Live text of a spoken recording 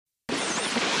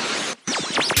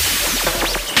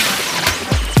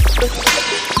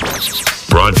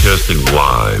Broadcasting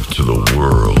live to the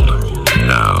world.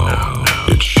 Now,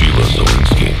 it's Sheila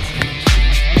Zielinski.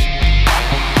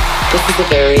 This is a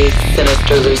very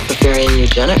sinister Luciferian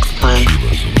eugenics plan.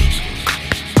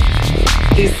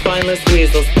 These spineless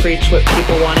weasels preach what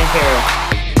people want to hear.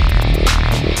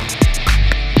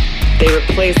 They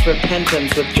replace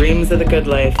repentance with dreams of the good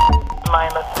life.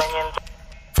 Mindless minions.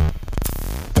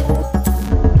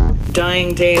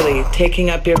 Dying daily,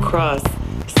 taking up your cross,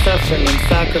 suffering and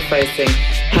sacrificing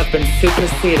have been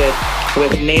superseded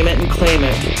with name it and claim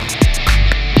it.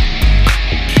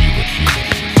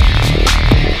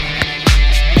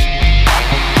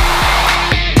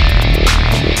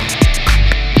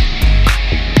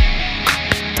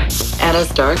 And as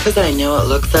dark as I know it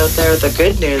looks out there, the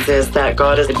good news is that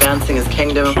God is advancing his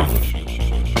kingdom.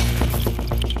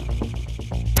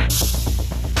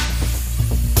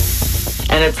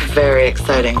 And it's very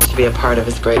exciting to be a part of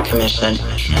his great commission.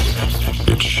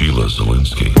 It's Sheila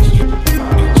Zielinski.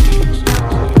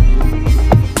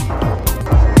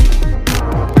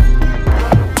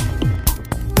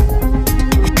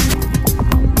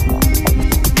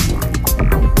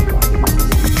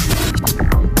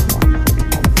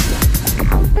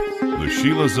 The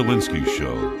Sheila Zielinski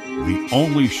Show, the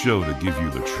only show to give you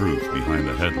the truth behind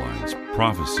the headlines,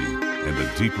 prophecy, and the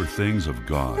deeper things of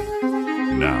God.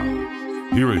 Now,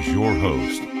 here is your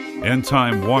host,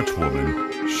 end-time watchwoman,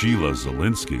 Sheila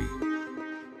Zielinski.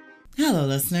 Hello,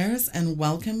 listeners, and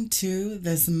welcome to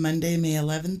this Monday, May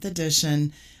 11th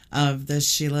edition of the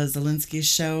Sheila Zielinski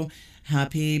Show.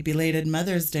 Happy belated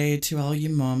Mother's Day to all you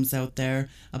moms out there.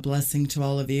 A blessing to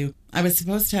all of you. I was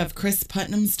supposed to have Chris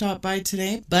Putnam stop by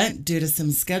today, but due to some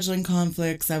scheduling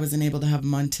conflicts, I wasn't able to have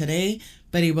him on today,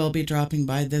 but he will be dropping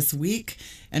by this week.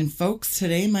 And folks,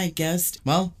 today my guest,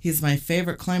 well, he's my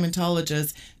favorite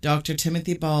climatologist, Dr.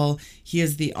 Timothy Ball. He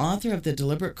is the author of The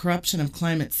Deliberate Corruption of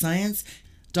Climate Science.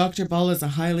 Dr. Ball is a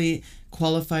highly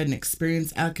qualified and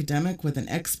experienced academic with an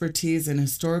expertise in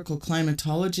historical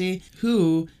climatology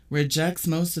who rejects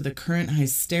most of the current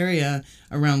hysteria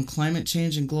around climate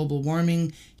change and global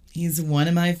warming. He's one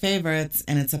of my favorites,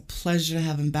 and it's a pleasure to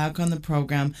have him back on the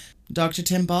program. Dr.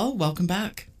 Tim Ball, welcome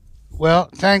back. Well,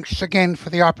 thanks again for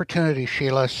the opportunity,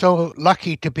 Sheila. So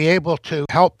lucky to be able to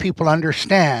help people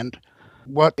understand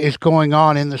what is going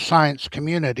on in the science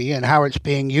community and how it's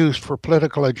being used for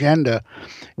political agenda.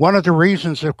 One of the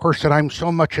reasons, of course, that I'm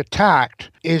so much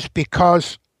attacked is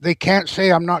because they can't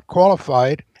say I'm not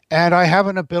qualified, and I have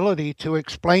an ability to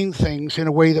explain things in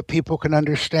a way that people can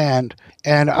understand.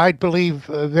 And I believe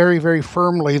very, very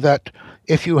firmly that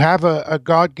if you have a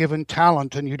God-given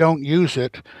talent and you don't use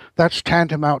it, that's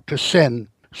tantamount to sin.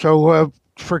 So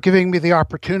for giving me the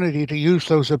opportunity to use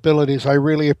those abilities, I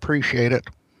really appreciate it.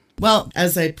 Well,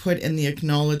 as I put in the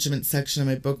acknowledgement section of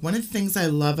my book, one of the things I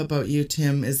love about you,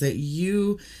 Tim, is that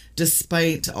you,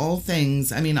 despite all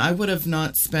things, I would have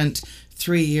not spent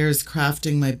 3 years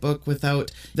crafting my book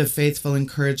without the faithful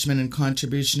encouragement and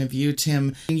contribution of you,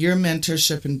 Tim. Your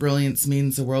mentorship and brilliance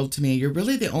means the world to me. You're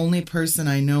really the only person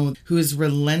I know who is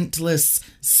relentless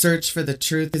search for the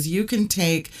truth, because you can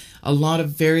take a lot of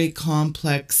very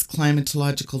complex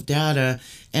climatological data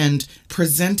and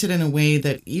present it in a way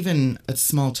that even a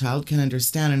small child can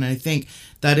understand. And I think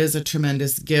that is a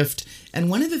tremendous gift. And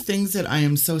one of the things that I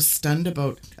am so stunned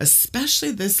about,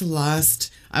 especially this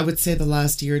last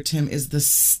year, Tim, is the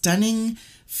stunning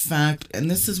fact, and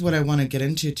this is what I want to get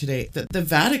into today, that the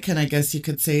Vatican, I guess you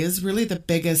could say, is really the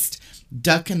biggest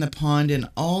duck in the pond in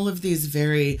all of these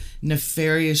very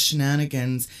nefarious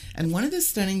shenanigans. And one of the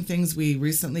stunning things we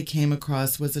recently came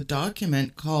across was a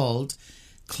document called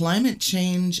Climate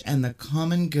Change and the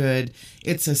Common Good.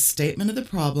 It's a statement of the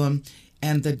problem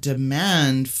and the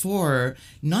demand for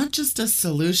not just a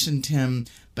solution, Tim,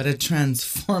 but a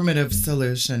transformative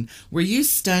solution. Were you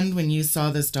stunned when you saw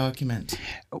this document?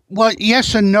 Well,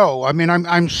 yes and no.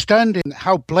 I'm stunned in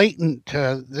how blatant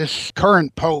this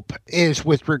current Pope is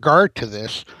with regard to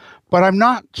this, but I'm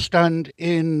not stunned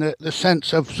in the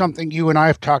sense of something you and I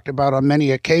have talked about on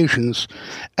many occasions,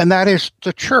 and that is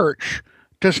the church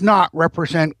does not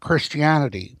represent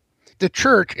Christianity. The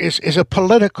church is a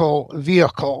political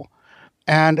vehicle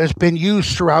and has been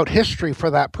used throughout history for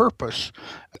that purpose.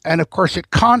 And of course, it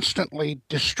constantly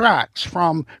distracts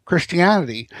from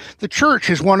Christianity. The church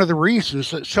is one of the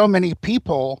reasons that so many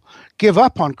people give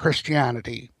up on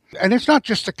Christianity. And it's not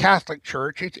just the Catholic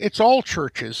Church, it's all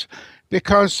churches.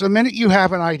 Because the minute you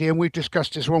have an idea, and we've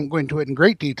discussed this, won't go into it in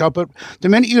great detail, but the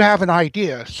minute you have an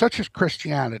idea, such as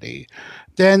Christianity,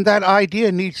 then that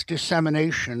idea needs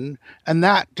dissemination, and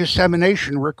that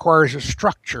dissemination requires a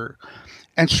structure.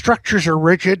 And structures are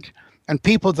rigid, and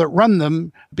people that run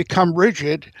them become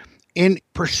rigid, in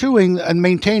pursuing and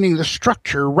maintaining the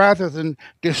structure rather than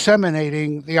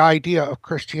disseminating the idea of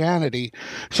Christianity.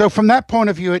 So from that point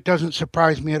of view, it doesn't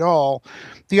surprise me at all.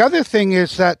 The other thing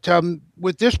is that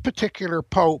with this particular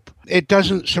pope, it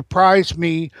doesn't surprise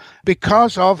me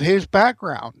because of his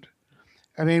background.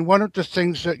 I mean, one of the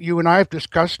things that you and I have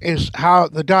discussed is how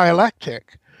the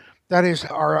dialectic, that is,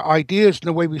 our ideas and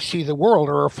the way we see the world,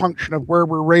 are a function of where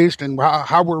we're raised and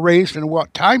how we're raised and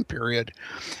what time period.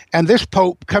 And this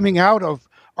pope coming out of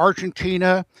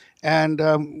Argentina and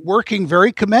working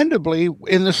very commendably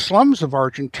in the slums of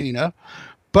Argentina,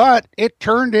 but it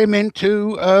turned him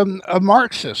into a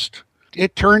Marxist.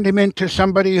 It turned him into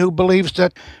somebody who believes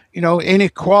that,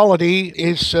 inequality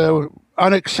is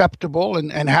unacceptable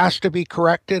and has to be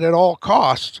corrected at all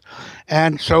costs.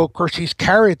 And so, of course, he's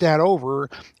carried that over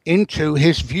into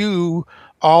his view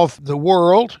of the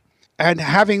world and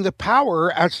having the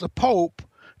power as the Pope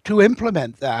to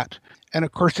implement that. And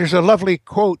of course, there's a lovely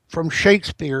quote from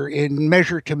Shakespeare in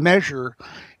Measure to Measure,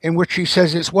 in which he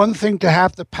says, it's one thing to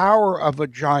have the power of a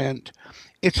giant.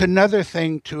 It's another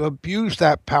thing to abuse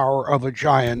that power of a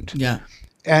giant. Yeah.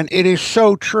 And it is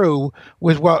so true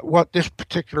with what this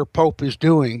particular Pope is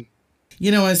doing.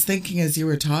 I was thinking as you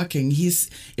were talking,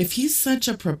 if he's such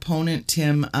a proponent,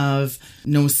 Tim, of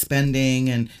no spending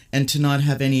and to not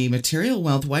have any material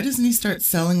wealth, why doesn't he start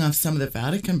selling off some of the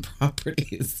Vatican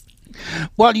properties?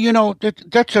 Well,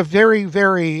 that's a very,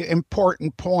 very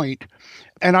important point.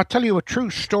 And I'll tell you a true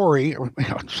story.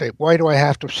 Say, why do I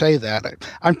have to say that?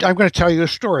 I'm going to tell you a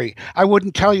story. I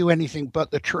wouldn't tell you anything but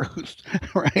the truth,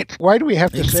 right? Why do we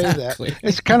have to say that?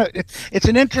 It's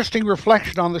an interesting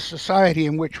reflection on the society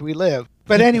in which we live.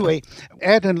 But anyway,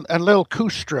 Ed and Lil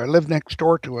Kustra lived next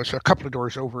door to us, a couple of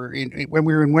doors over when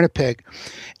we were in Winnipeg.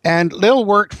 And Lil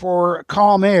worked for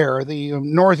Calm Air, the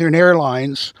Northern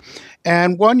Airlines.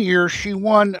 And one year she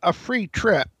won a free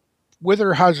trip with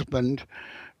her husband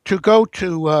to go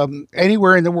to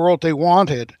anywhere in the world they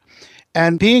wanted.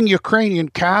 And being Ukrainian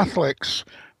Catholics,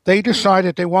 they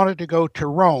decided they wanted to go to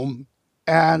Rome.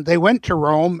 And they went to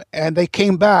Rome and they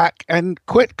came back and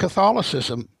quit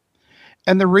Catholicism.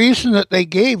 And the reason that they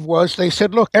gave was they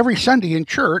said, look, every Sunday in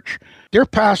church, they're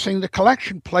passing the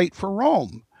collection plate for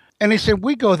Rome. And they said,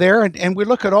 we go there and we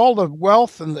look at all the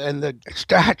wealth and the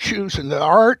statues and the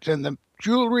art and the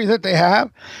jewelry that they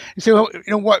have. You say, well,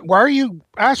 why are you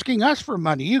asking us for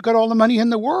money? You got all the money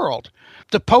in the world.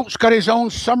 The Pope's got his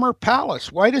own summer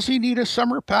palace. Why does he need a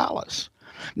summer palace?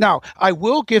 Now, I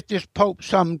will give this Pope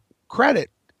some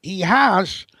credit. He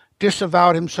has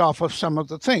disavowed himself of some of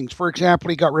the things. For example,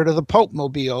 he got rid of the Pope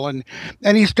Mobile and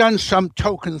he's done some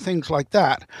token things like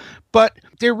that. But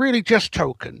they're really just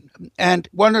token. And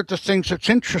one of the things that's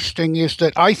interesting is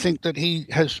that I think that he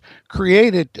has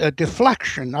created a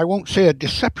deflection. I won't say a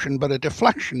deception, but a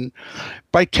deflection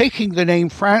by taking the name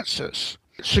Francis,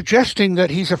 suggesting that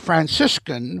he's a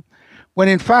Franciscan when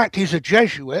in fact he's a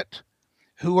Jesuit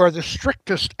who are the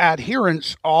strictest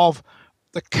adherents of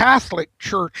the Catholic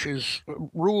Church's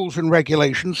rules and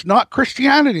regulations, not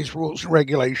Christianity's rules and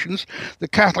regulations, the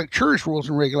Catholic Church rules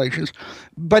and regulations.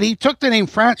 But he took the name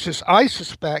Francis, I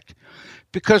suspect,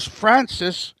 because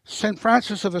St.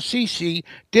 Francis of Assisi,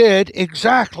 did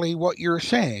exactly what you're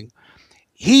saying.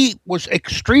 He was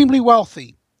extremely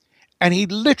wealthy, and he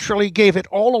literally gave it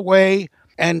all away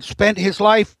and spent his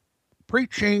life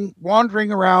preaching, wandering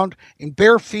around in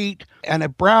bare feet and a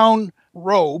brown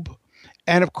robe.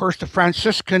 And of course, the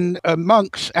Franciscan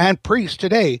monks and priests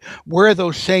today wear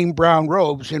those same brown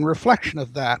robes in reflection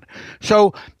of that.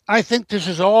 So I think this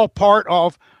is all part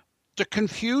of the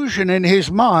confusion in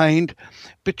his mind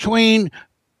between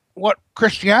what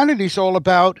Christianity is all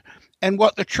about and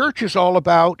what the church is all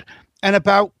about, and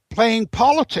about playing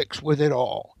politics with it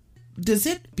all. Does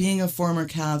it, being a former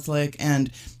Catholic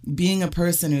and being a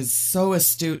person who's so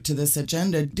astute to this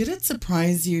agenda, did it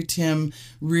surprise you, Tim,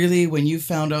 really, when you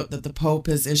found out that the Pope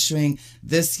is issuing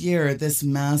this year this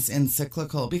mass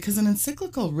encyclical? Because an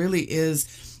encyclical really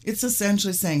it's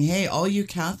essentially saying, hey, all you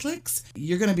Catholics,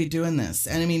 you're going to be doing this.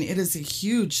 And I mean, it is a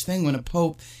huge thing when a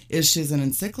Pope issues an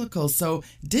encyclical. So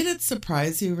did it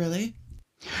surprise you, really?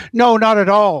 No, not at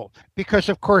all. Because,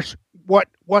 of course, what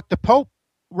the Pope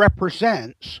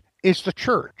represents is the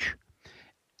church.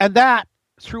 And that,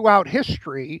 throughout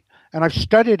history, and I've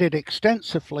studied it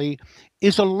extensively,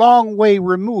 is a long way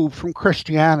removed from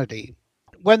Christianity.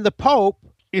 When the Pope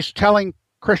is telling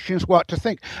Christians what to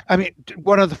think, I mean,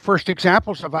 one of the first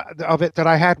examples of it that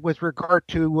I had with regard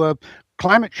to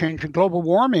climate change and global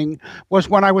warming was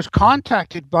when I was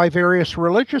contacted by various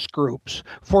religious groups,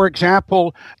 for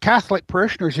example, Catholic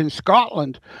parishioners in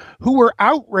Scotland, who were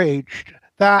outraged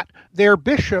that their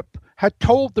bishop had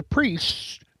told the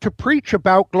priests to preach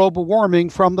about global warming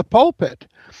from the pulpit.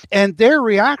 And their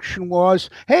reaction was,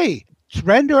 hey,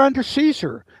 surrender unto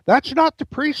Caesar. That's not the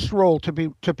priest's role to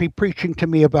be preaching to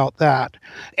me about that.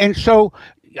 And so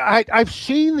I've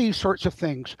seen these sorts of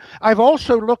things. I've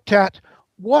also looked at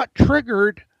what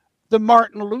triggered the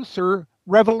Martin Luther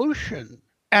revolution.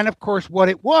 And of course, what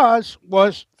it was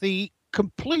the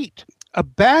complete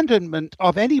abandonment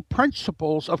of any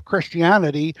principles of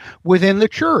Christianity within the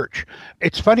church.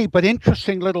 It's funny, but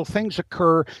interesting little things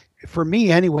occur, for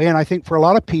me anyway, and I think for a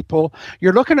lot of people.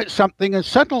 You're looking at something and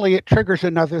suddenly it triggers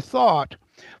another thought.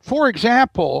 For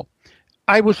example,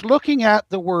 I was looking at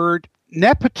the word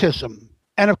nepotism.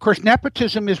 And of course,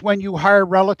 nepotism is when you hire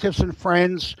relatives and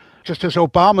friends, just as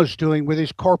Obama's doing with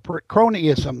his corporate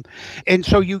cronyism. And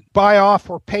so you buy off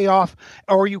or pay off,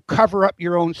 or you cover up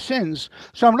your own sins.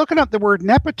 So I'm looking at the word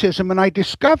nepotism, and I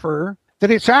discover that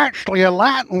it's actually a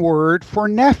Latin word for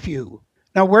nephew.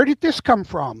 Now, where did this come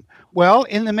from? Well,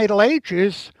 in the Middle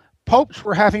Ages, popes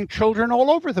were having children all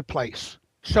over the place.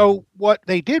 So what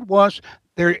they did was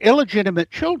their illegitimate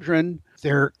children,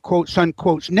 their quotes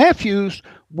unquote nephews,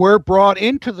 were brought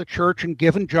into the church and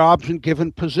given jobs and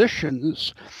given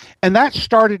positions. And that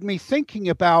started me thinking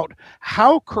about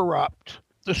how corrupt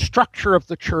the structure of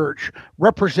the church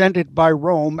represented by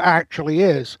Rome actually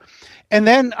is. And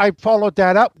then I followed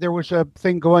that up. There was a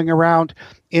thing going around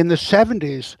in the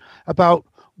 70s about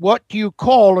what do you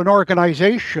call an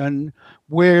organization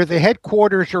where the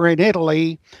headquarters are in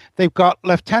Italy, they've got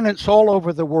lieutenants all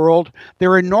over the world,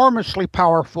 they're enormously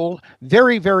powerful,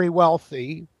 very, very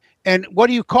wealthy. And what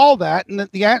do you call that? And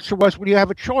the answer was, well, you have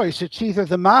a choice. It's either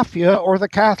the mafia or the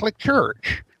Catholic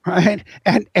Church, right?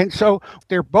 And so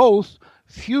they're both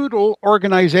feudal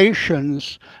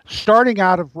organizations starting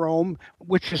out of Rome,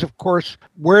 which is, of course,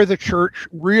 where the church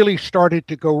really started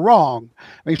to go wrong.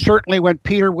 I mean, certainly when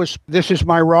Peter was, this is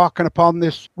my rock, and upon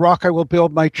this rock I will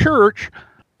build my church.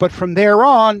 But from there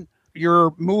on,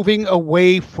 you're moving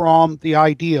away from the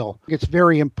ideal. It's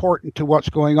very important to what's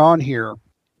going on here.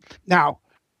 Now,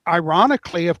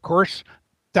 ironically, of course,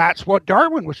 that's what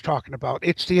Darwin was talking about.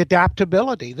 It's the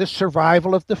adaptability, the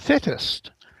survival of the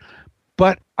fittest.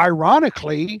 But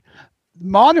ironically,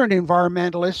 modern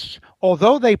environmentalists,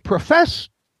 although they profess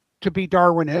to be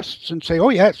Darwinists and say, oh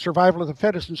yeah, it's survival of the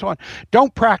fittest and so on,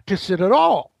 don't practice it at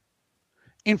all.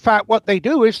 In fact, what they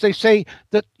do is they say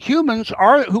that humans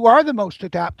who are the most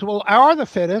adaptable are the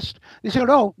fittest. They say,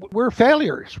 no, we're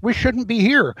failures. We shouldn't be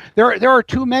here. There are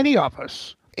too many of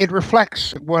us. It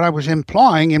reflects what I was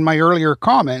implying in my earlier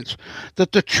comments,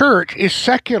 that the church is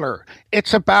secular.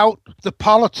 It's about the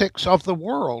politics of the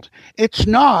world. It's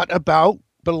not about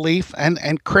belief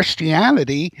and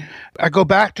Christianity. I go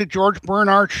back to George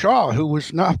Bernard Shaw, who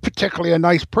was not particularly a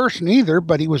nice person either,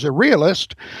 but he was a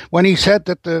realist when he said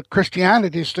that the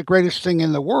Christianity is the greatest thing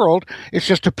in the world. It's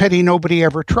just a pity nobody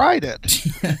ever tried it.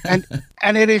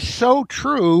 And it is so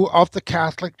true of the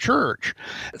Catholic Church.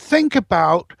 Think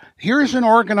about, here's an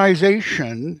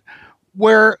organization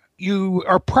where you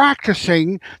are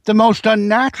practicing the most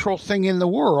unnatural thing in the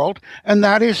world, and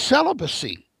that is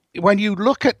celibacy. When you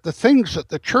look at the things that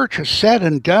the church has said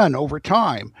and done over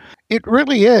time, it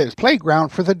really is playground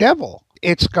for the devil.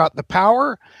 It's got the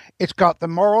power, it's got the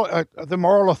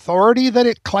moral authority that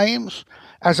it claims.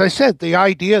 As I said, the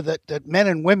idea that men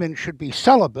and women should be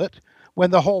celibate,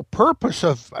 when the whole purpose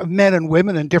of men and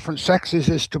women in different sexes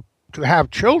is to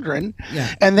have children.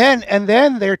 Yeah. And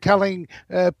then they're telling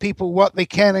people what they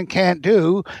can and can't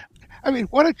do. I mean,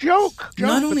 what a joke.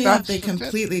 Not only have they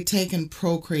completely taken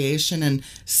procreation and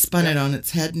spun it on its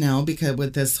head now because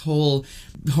with this whole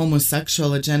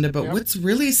homosexual agenda, but what's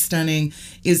really stunning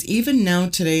is even now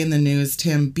today in the news,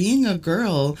 Tim, being a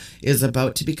girl is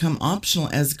about to become optional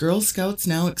as Girl Scouts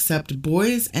now accept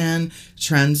boys and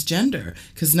transgender,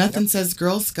 because nothing says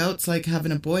Girl Scouts like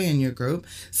having a boy in your group.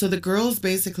 So the girls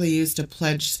basically used to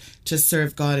pledge to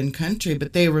serve God and country,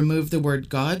 but they removed the word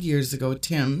God years ago,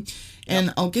 Tim.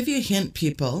 And I'll give you a hint,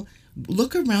 people.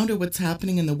 Look around at what's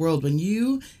happening in the world. When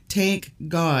you take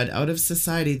God out of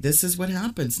society, this is what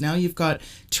happens. Now you've got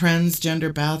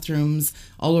transgender bathrooms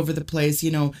all over the place.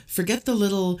 You know, forget the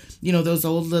little, those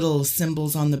old little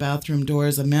symbols on the bathroom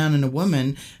doors, a man and a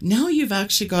woman. Now you've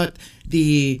actually got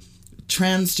the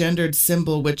transgendered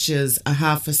symbol, which is a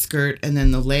half a skirt and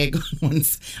then the leg on one.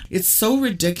 It's so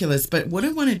ridiculous. But what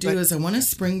I want to do is I want to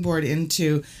springboard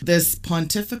into this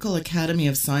Pontifical Academy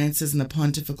of Sciences and the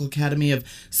Pontifical Academy of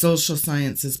Social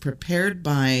Sciences, prepared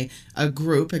by a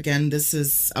group. Again, this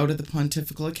is out of the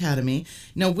Pontifical Academy.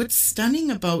 Now, what's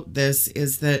stunning about this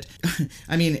is that,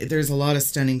 I mean, there's a lot of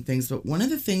stunning things, but one of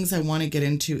the things I want to get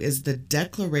into is the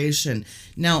declaration.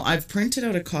 Now, I've printed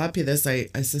out a copy of this. I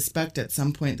suspect at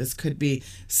some point this could be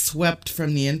swept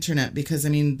from the internet, because I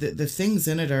mean the things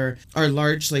in it are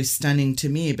largely stunning to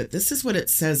me. But this is what it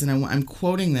says, and I'm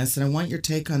quoting this, and I want your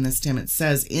take on this, Tim. It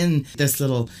says in this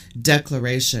little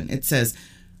declaration, it says,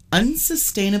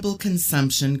 unsustainable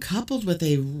consumption coupled with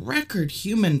a record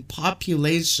human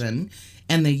population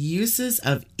and the uses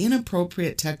of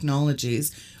inappropriate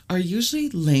technologies are usually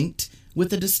linked with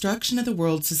the destruction of the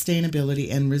world's sustainability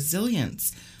and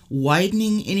resilience,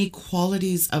 widening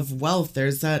inequalities of wealth.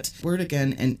 There's that word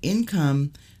again, and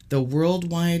income, the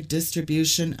worldwide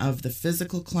distribution of the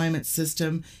physical climate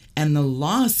system, and the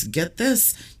loss, get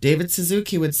this, David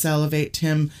Suzuki would salivate,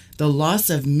 Tim, the loss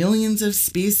of millions of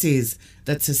species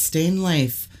that sustain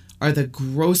life are the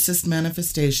grossest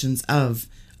manifestations of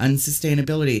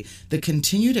unsustainability. The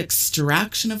continued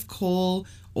extraction of coal,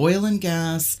 oil, and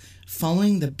gas,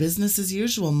 following the business as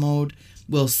usual mode,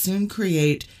 will soon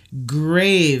create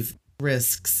grave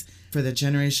risks for the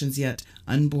generations yet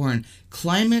unborn.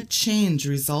 Climate change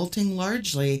resulting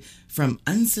largely from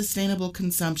unsustainable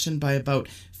consumption by about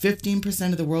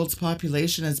 15% of the world's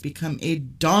population has become a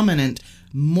dominant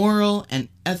moral and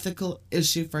ethical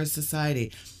issue for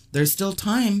society. There's still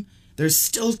time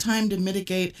to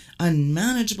mitigate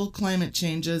unmanageable climate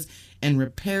changes and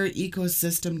repair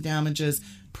ecosystem damages,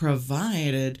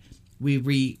 provided we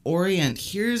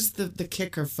reorient. Here's the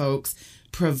kicker, folks.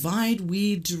 Provide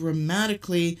we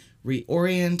dramatically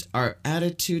reorient our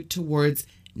attitude towards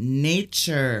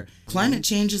nature. Climate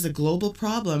change is a global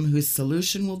problem whose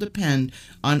solution will depend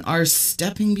on our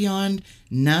stepping beyond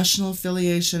national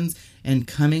affiliations and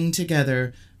coming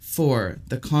together for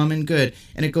the common good.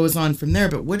 And it goes on from there.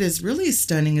 But what is really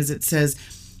stunning is it says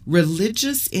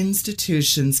religious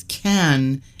institutions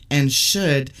can and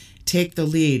should take the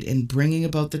lead in bringing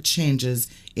about the changes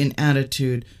in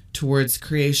attitude towards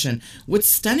creation.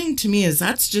 What's stunning to me is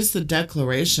that's just the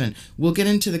declaration. We'll get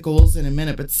into the goals in a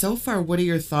minute, but so far, what are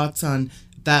your thoughts on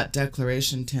that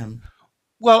declaration, Tim?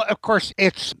 Well, of course,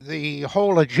 it's the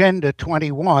whole Agenda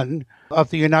 21 of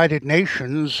the United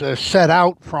Nations set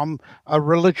out from a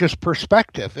religious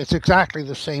perspective. It's exactly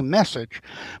the same message.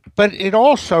 But it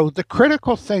also, the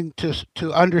critical thing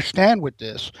to understand with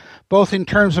this, both in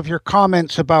terms of your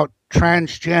comments about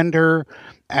transgender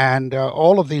and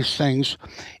all of these things,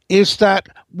 is that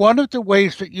one of the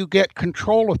ways that you get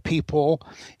control of people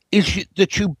is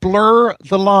that you blur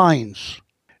the lines,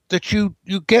 that you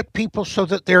get people so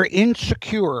that they're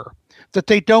insecure, that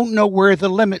they don't know where the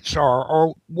limits are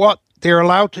or what they're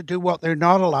allowed to do, what they're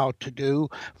not allowed to do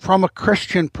from a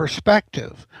Christian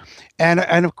perspective.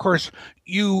 And of course,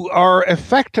 you are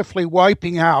effectively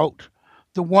wiping out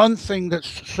the one thing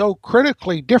that's so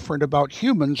critically different about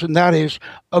humans, and that is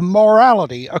a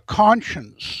morality, a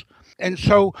conscience. And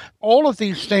so all of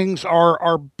these things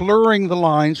are blurring the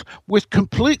lines with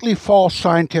completely false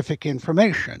scientific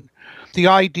information. The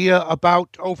idea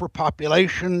about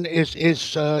overpopulation is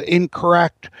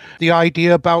incorrect. The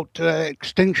idea about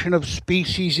extinction of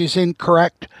species is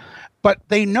incorrect. But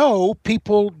they know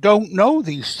people don't know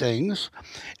these things.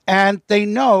 And they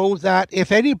know that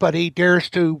if anybody dares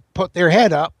to put their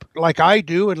head up, like I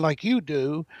do and like you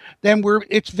do, then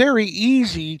it's very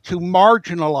easy to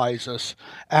marginalize us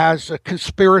as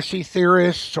conspiracy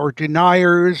theorists or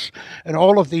deniers and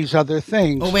all of these other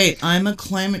things. Oh, wait, I'm a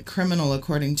climate criminal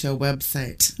according to a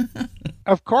website.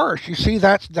 Of course, you see,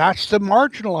 that's the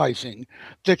marginalizing,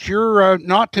 that you're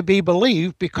not to be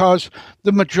believed because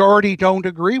the majority don't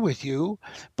agree with you,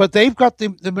 but they've got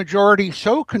the majority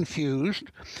so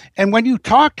confused. And when you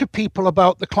talk to people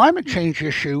about the climate change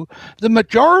issue, the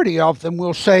majority of them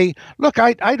will say, look,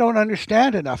 I don't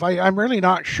understand enough. I'm really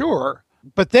not sure.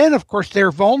 But then, of course,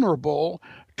 they're vulnerable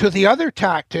to the other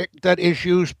tactic that is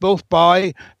used both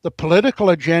by the political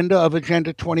agenda of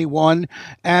Agenda 21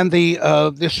 and the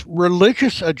this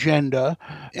religious agenda,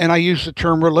 and I use the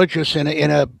term religious in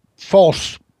a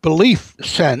false belief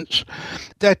sense,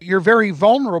 that you're very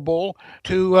vulnerable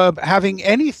to having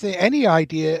any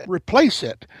idea replace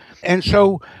it. And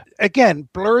so, again,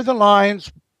 blur the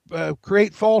lines,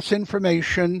 create false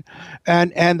information,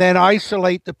 and then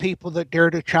isolate the people that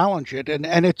dare to challenge it.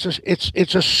 And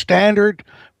it's a standard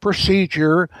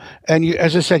procedure. And you,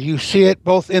 as I said, you see it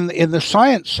both in the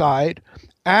science side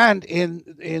and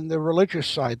in the religious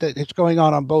side. That it's going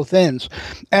on both ends.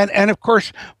 And of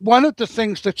course, one of the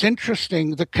things that's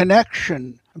interesting, the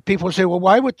connection, people say, well,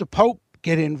 why would the Pope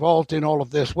get involved in all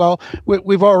of this? Well,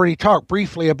 we've already talked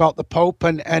briefly about the Pope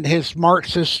and his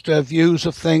Marxist views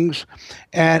of things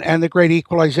and the Great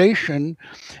Equalization.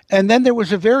 And then there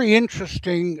was a very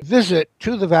interesting visit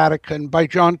to the Vatican by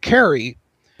John Kerry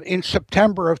in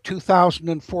September of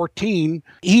 2014.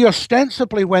 He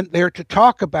ostensibly went there to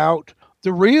talk about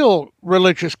the real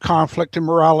religious conflict and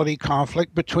morality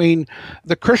conflict between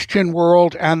the Christian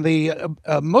world and the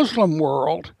Muslim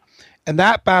world. And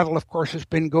that battle, of course, has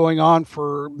been going on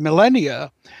for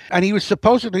millennia. And he was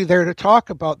supposedly there to talk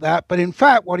about that. But in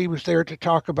fact, what he was there to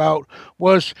talk about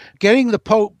was getting the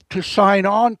Pope to sign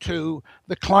on to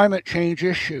the climate change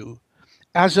issue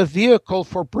as a vehicle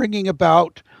for bringing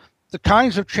about the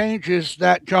kinds of changes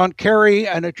that John Kerry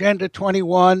and Agenda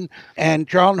 21 and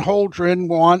John Holdren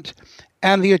want,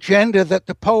 and the agenda that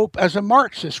the Pope as a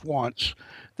Marxist wants.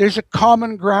 There's a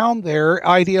common ground there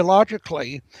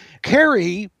ideologically.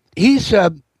 Kerry, he's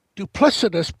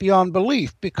duplicitous beyond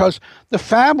belief, because the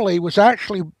family was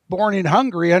actually born in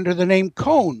Hungary under the name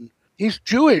Kohn. He's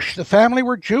Jewish. The family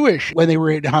were Jewish when they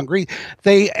were in Hungary.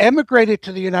 They emigrated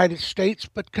to the United States,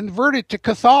 but converted to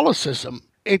Catholicism.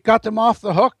 It got them off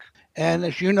the hook. And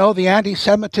as you know, the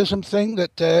anti-Semitism thing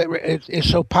that is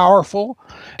so powerful,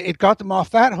 it got them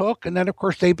off that hook. And then, of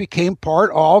course, they became part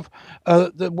of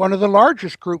one of the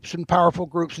largest groups and powerful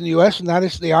groups in the U.S., and that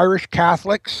is the Irish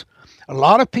Catholics. A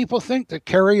lot of people think that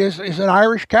Kerry is an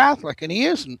Irish Catholic, and he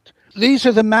isn't. These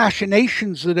are the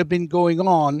machinations that have been going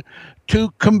on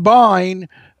to combine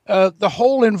the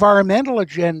whole environmental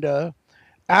agenda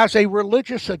as a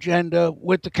religious agenda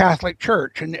with the Catholic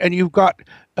Church. And you've got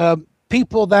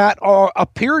people that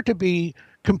appear to be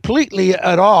completely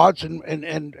at odds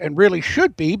and really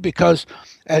should be, because,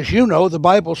 as you know, the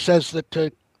Bible says that to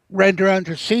render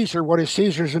unto Caesar what is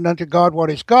Caesar's and unto God what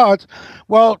is God's.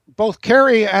 Well, both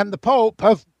Kerry and the Pope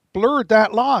have blurred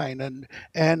that line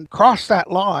and crossed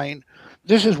that line.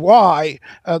 This is why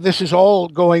this is all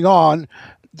going on.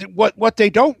 What they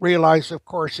don't realize, of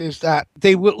course, is that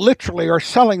they literally are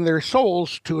selling their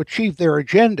souls to achieve their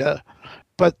agenda.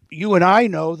 But you and I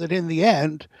know that in the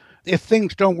end, if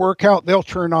things don't work out, they'll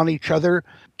turn on each other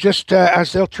just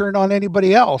as they'll turn on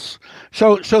anybody else.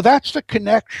 So that's the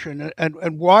connection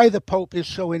and why the Pope is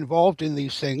so involved in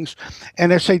these things.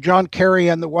 And I say John Kerry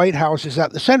and the White House is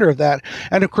at the center of that.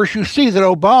 And of course, you see that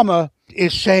Obama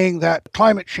is saying that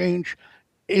climate change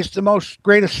is the most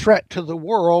greatest threat to the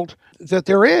world that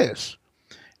there is.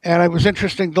 And it was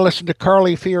interesting to listen to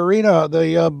Carly Fiorina,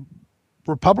 the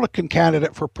Republican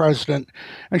candidate for president,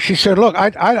 and she said, look,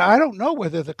 I don't know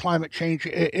whether the climate change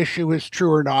issue is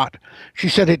true or not. She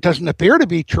said it doesn't appear to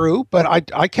be true, but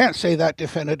I can't say that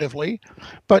definitively.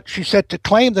 But she said to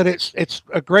claim that it's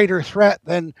a greater threat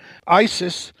than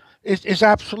ISIS is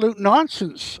absolute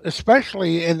nonsense,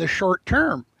 especially in the short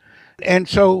term. And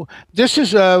so this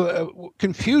is a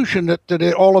confusion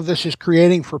that all of this is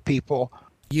creating for people.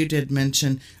 You did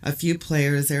mention a few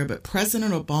players there, but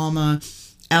President Obama,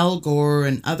 Al Gore,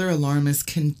 and other alarmists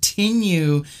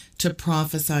continue to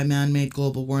prophesy man-made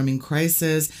global warming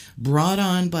crisis brought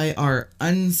on by our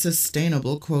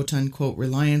unsustainable, quote-unquote,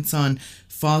 reliance on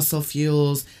fossil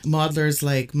fuels. Modelers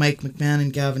like Mike McMahon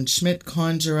and Gavin Schmidt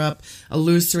conjure up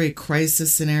illusory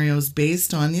crisis scenarios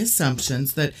based on the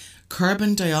assumptions that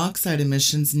carbon dioxide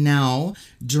emissions now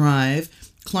drive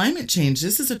climate change.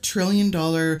 This is $1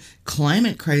 trillion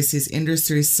climate crisis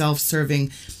industry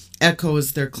self-serving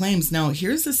echoes their claims. Now,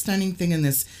 here's the stunning thing in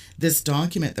this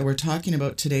document that we're talking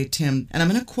about today, Tim, and I'm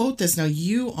going to quote this. Now,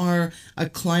 you are a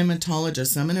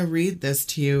climatologist, so I'm going to read this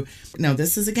to you. Now,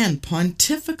 this is, again,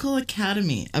 Pontifical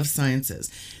Academy of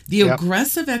Sciences. The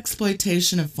aggressive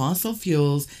exploitation of fossil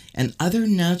fuels and other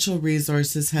natural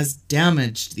resources has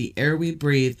damaged the air we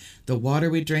breathe, the water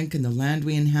we drink, and the land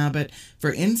we inhabit.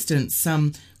 For instance,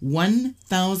 some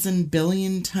 1,000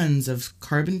 billion tons of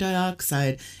carbon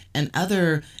dioxide and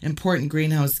other important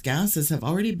greenhouse gases have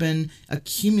already been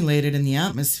accumulated in the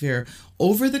atmosphere.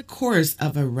 Over the course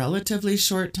of a relatively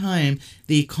short time,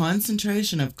 the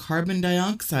concentration of carbon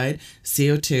dioxide,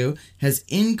 CO2, has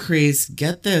increased,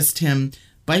 get this, Tim,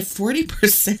 by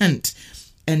 40%,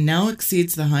 and now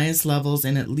exceeds the highest levels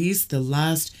in at least the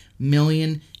last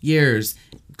million years.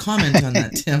 Comment on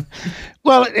that, Tim.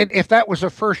 Well, if that was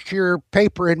a first-year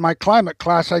paper in my climate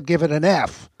class, I'd give it an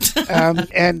F.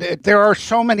 And there are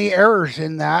so many errors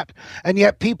in that, and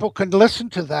yet people can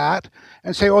listen to that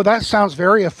and say, "Oh, that sounds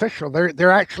very official."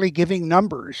 They're actually giving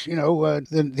numbers,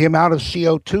 the amount of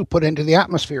CO2 put into the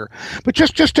atmosphere. But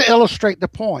just to illustrate the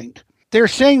point, They're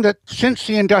saying that since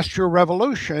the Industrial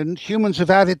Revolution, humans have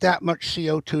added that much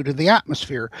CO2 to the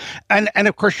atmosphere. And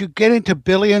of course, you get into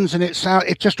billions and it's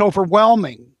just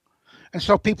overwhelming. And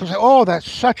so people say, oh,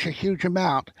 that's such a huge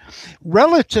amount.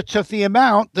 Relative to the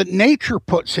amount that nature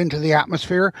puts into the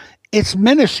atmosphere, it's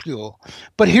minuscule.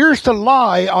 But here's the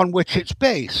lie on which it's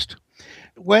based.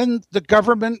 When the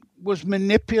government was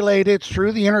manipulated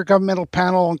through the Intergovernmental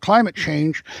Panel on Climate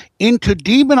Change into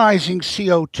demonizing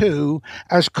CO2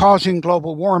 as causing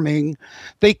global warming,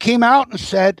 they came out and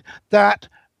said that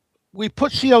we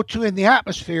put CO2 in the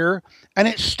atmosphere and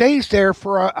it stays there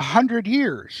for 100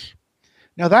 years.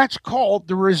 Now, that's called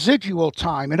the residual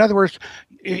time. In other words,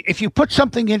 if you put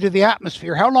something into the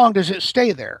atmosphere, how long does it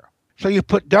stay there? So you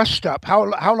put dust up.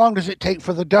 How long does it take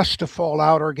for the dust to fall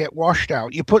out or get washed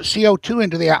out? You put CO2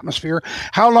 into the atmosphere.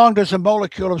 How long does a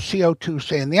molecule of CO2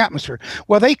 stay in the atmosphere?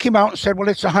 Well, they came out and said, well,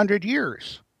 it's 100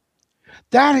 years.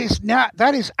 That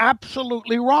is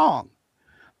absolutely wrong.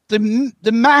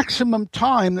 The maximum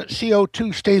time that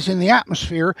CO2 stays in the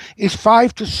atmosphere is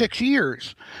 5 to 6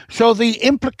 years. So the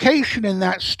implication in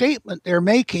that statement they're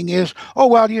making is, oh,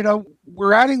 well,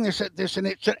 we're adding this at this and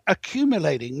it's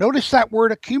accumulating. Notice that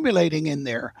word accumulating in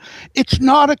there. It's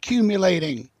not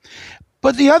accumulating.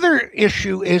 But the other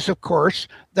issue is, of course,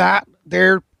 that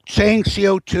they're saying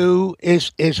CO2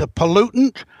 is a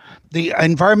pollutant. The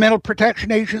Environmental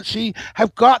Protection Agency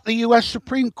have got the U.S.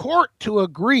 Supreme Court to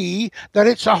agree that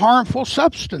it's a harmful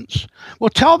substance. Well,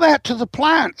 tell that to the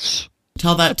plants.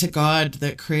 Tell that to God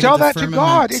that created Tell the that firmament. to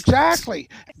God, exactly.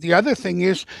 The other thing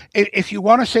is, if you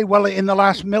want to say, well, in the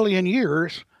last million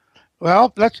years,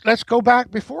 well, let's go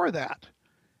back before that.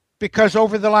 Because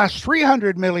over the last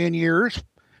 300 million years,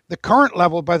 the current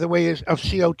level, by the way, of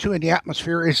CO2 in the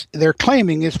atmosphere they're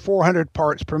claiming is 400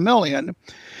 parts per million.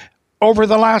 Over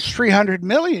the last 300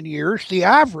 million years, the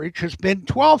average has been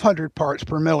 1,200 parts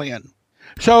per million.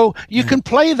 So you can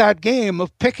play that game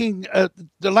of picking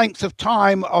the length of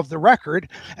time of the record.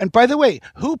 And by the way,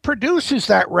 who produces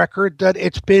that record that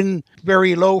it's been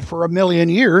very low for 1 million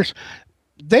years?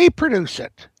 They produce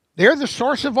it. They're the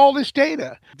source of all this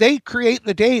data. They create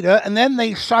the data and then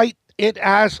they cite it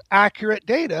as accurate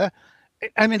data.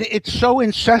 I mean, it's so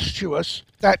incestuous,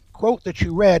 that quote that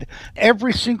you read,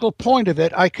 every single point of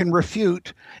it I can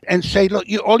refute and say, look,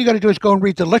 all you got to do is go and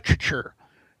read the literature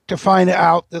to find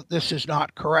out that this is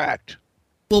not correct.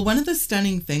 Well, one of the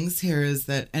stunning things here is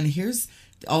that, and here's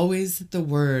always the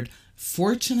word,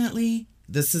 fortunately,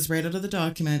 this is right out of the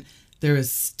document, there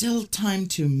is still time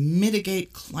to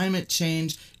mitigate climate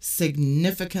change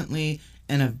significantly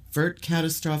and avert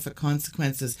catastrophic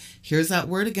consequences. Here's that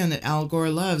word again that Al Gore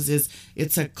loves,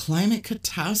 it's a climate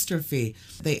catastrophe.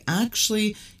 They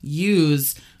actually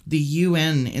use the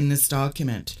UN in this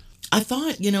document. I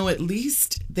thought, at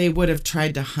least they would have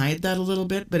tried to hide that a little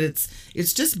bit, but it's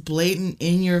just blatant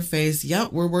in your face. Yeah,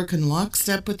 we're working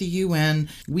lockstep with the UN.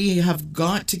 We have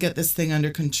got to get this thing under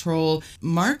control.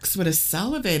 Marx would have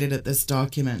salivated at this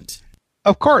document.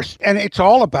 Of course. And it's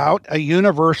all about a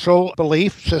universal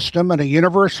belief system and a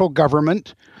universal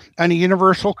government and a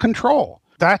universal control.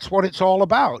 That's what it's all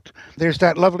about. There's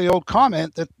that lovely old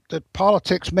comment that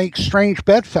politics makes strange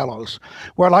bedfellows.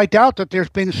 Well, I doubt that there's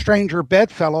been stranger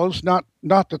bedfellows, not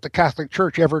that the Catholic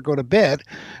Church ever go to bed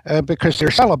because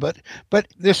they're celibate, but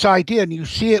this idea, and you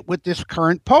see it with this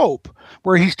current Pope,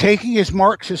 where he's taking his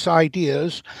Marxist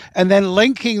ideas and then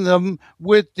linking them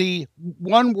with the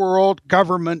one world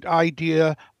government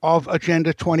idea of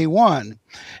Agenda 21.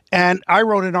 And I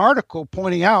wrote an article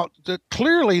pointing out that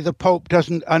clearly the Pope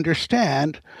doesn't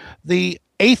understand the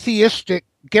atheistic,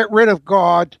 get rid of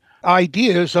God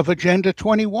ideas of Agenda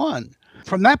 21.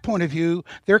 From that point of view,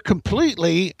 they're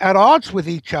completely at odds with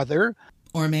each other.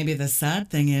 Or maybe the sad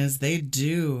thing is they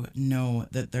do know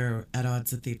that they're at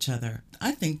odds with each other.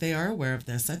 I think they are aware of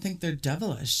this. I think they're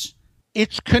devilish.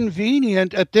 It's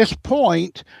convenient at this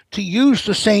point to use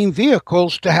the same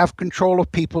vehicles to have control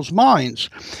of people's minds.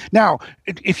 Now,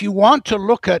 if you want to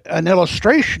look at an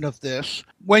illustration of this,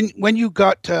 when you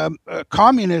got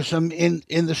communism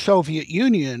in the Soviet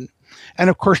Union, and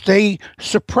of course they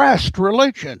suppressed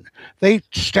religion, they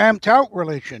stamped out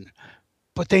religion,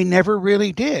 but they never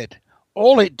really did.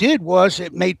 All it did was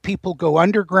it made people go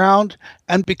underground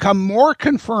and become more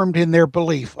confirmed in their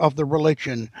belief of the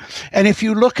religion. And if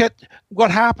you look at what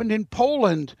happened in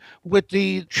Poland with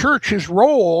the church's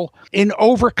role in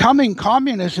overcoming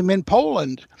communism in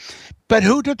Poland, but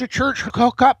who did the church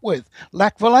hook up with?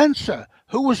 Lech Walesa,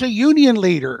 who was a union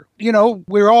leader.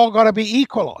 We're all got to be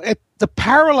equal. The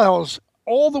parallels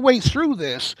all the way through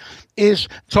this is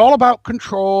it's all about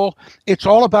control. It's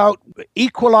all about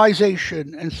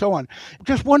equalization and so on.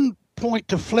 Just one point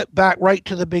to flip back right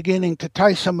to the beginning to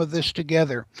tie some of this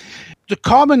together. The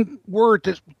common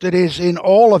word that is in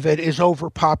all of it is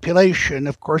overpopulation.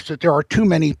 Of course, that there are too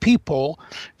many people,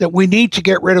 that we need to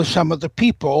get rid of some of the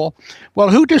people. Well,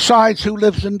 who decides who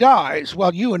lives and dies?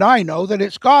 Well, you and I know that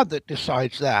it's God that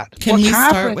decides that. Can we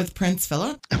start with Prince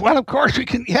Philip? Well, of course we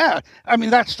can, yeah. I mean,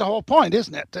 that's the whole point,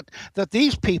 isn't it? That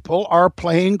these people are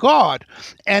playing God.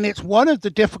 And it's one of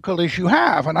the difficulties you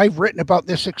have, and I've written about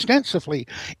this extensively.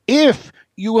 If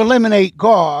you eliminate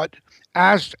God,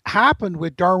 as happened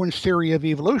with Darwin's theory of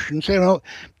evolution, say,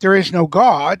 there is no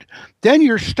God, then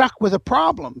you're stuck with a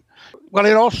problem. Well,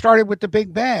 it all started with the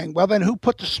Big Bang. Well, then who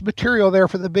put this material there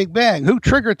for the Big Bang? Who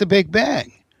triggered the Big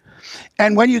Bang?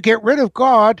 And when you get rid of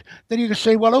God, then you can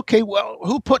say, well, okay, well,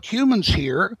 who put humans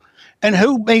here? And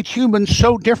who made humans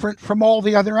so different from all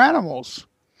the other animals?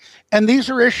 And these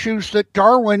are issues that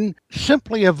Darwin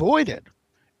simply avoided.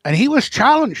 And he was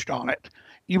challenged on it.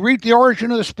 You read The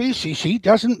Origin of the Species, he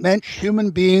doesn't mention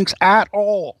human beings at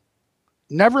all.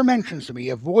 Never mentions them. He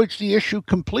avoids the issue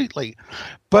completely.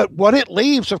 But what it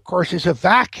leaves, of course, is a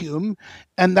vacuum,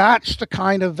 and that's the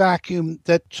kind of vacuum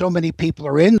that so many people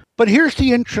are in. But here's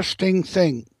the interesting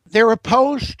thing. They're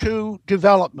opposed to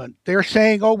development. They're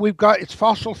saying, it's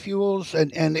fossil fuels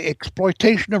and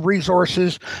exploitation of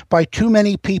resources by too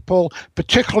many people,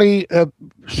 particularly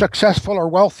successful or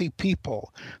wealthy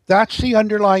people. That's the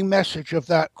underlying message of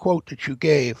that quote that you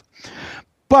gave.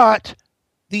 But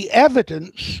the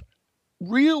evidence,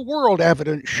 real world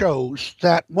evidence, shows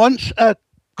that once a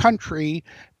country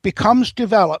becomes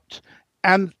developed,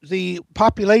 and the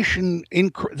population,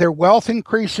 their wealth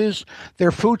increases, their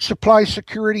food supply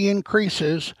security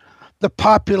increases, the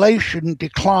population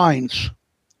declines.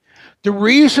 The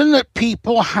reason that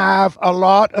people have a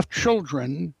lot of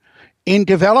children in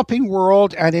developing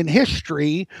world and in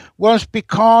history was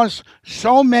because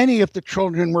so many of the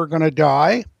children were going to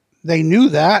die. They knew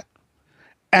that.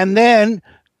 And then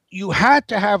you had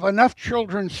to have enough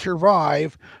children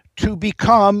survive to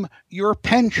become your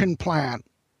pension plan.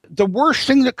 The worst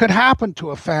thing that could happen to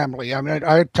a family. I mean,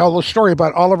 I tell the story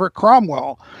about Oliver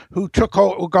Cromwell, who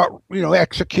got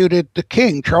executed the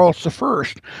king, Charles I.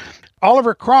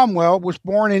 Oliver Cromwell was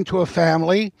born into a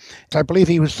family. I believe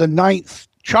he was the 9th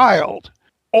child.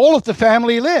 All of the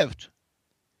family lived.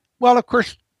 Well, of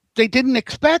course, they didn't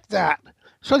expect that.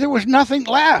 So there was nothing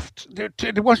left. There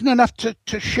wasn't enough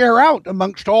to share out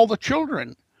amongst all the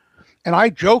children. And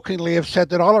I jokingly have said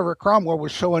that Oliver Cromwell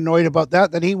was so annoyed about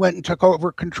that he went and took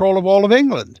over control of all of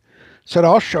England. Said,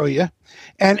 I'll show you.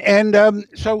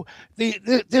 So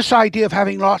this idea of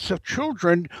having lots of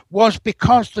children was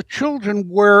because the children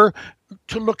were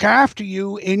to look after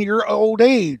you in your old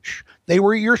age. They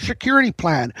were your security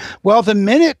plan. Well, the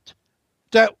minute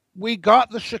that we got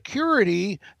the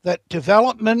security, that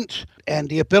development and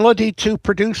the ability to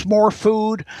produce more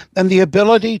food and the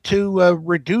ability to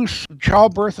reduce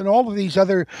childbirth and all of these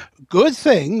other good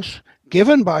things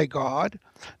given by God,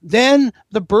 then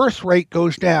the birth rate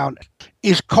goes down.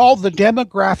 It's called the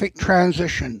demographic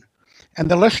transition. And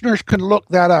the listeners can look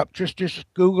that up. Just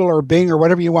Google or Bing or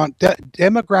whatever you want.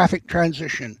 Demographic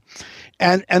transition.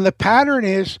 And the pattern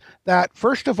is that,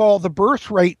 first of all, the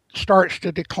birth rate starts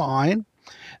to decline.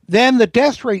 Then the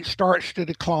death rate starts to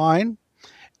decline,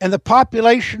 and the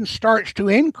population starts to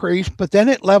increase, but then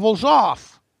it levels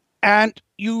off. And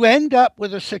you end up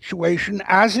with a situation,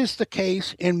 as is the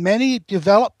case in many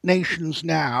developed nations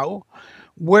now,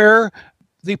 where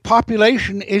the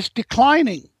population is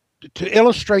declining. To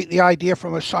illustrate the idea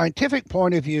from a scientific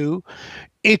point of view,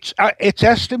 it's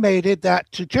estimated that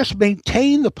to just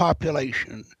maintain the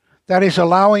population, that is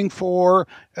allowing for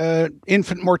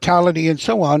infant mortality and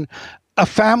so on, a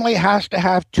family has to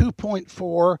have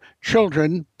 2.4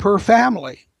 children per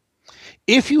family.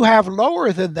 If you have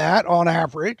lower than that on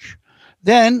average,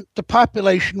 then the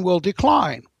population will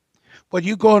decline. When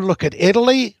you go and look at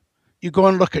Italy, you go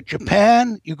and look at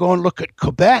Japan, you go and look at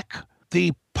Quebec,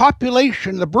 the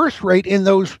population, the birth rate in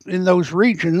those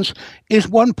regions is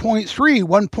 1.3,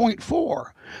 1.4.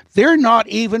 They're not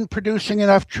even producing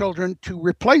enough children to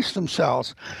replace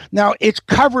themselves. Now, it's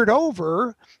covered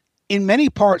over in many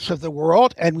parts of the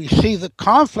world, and we see the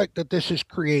conflict that this is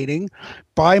creating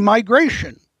by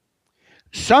migration.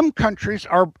 Some countries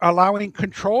are allowing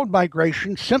controlled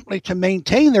migration simply to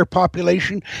maintain their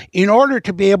population in order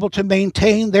to be able to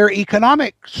maintain their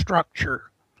economic structure.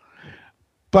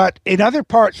 But in other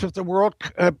parts of the world,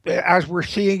 as we're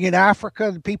seeing in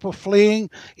Africa, the people fleeing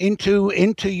into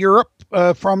Europe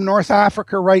from North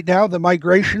Africa right now, the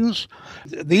migrations,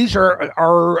 these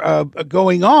are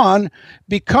going on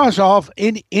because of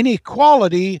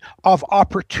inequality of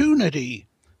opportunity.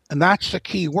 And that's the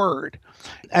key word.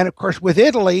 And of course, with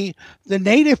Italy, the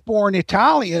native-born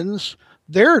Italians,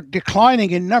 they're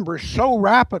declining in numbers so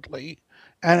rapidly.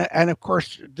 And of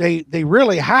course, they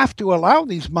really have to allow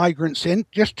these migrants in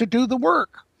just to do the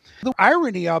work. The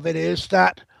irony of it is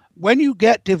that when you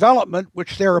get development,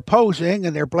 which they're opposing,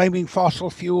 and they're blaming fossil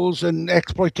fuels and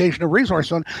exploitation of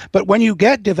resources, but when you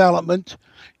get development,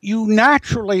 you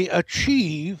naturally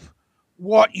achieve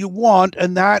what you want,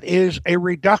 and that is a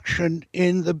reduction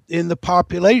in the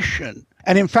population.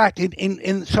 And in fact,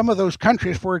 in some of those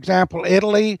countries, for example,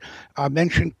 Italy, I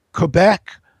mentioned Quebec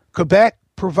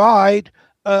provide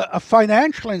a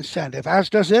financial incentive, as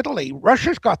does Italy.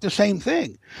 Russia's got the same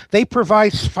thing. They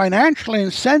provide financial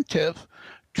incentive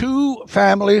to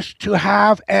families to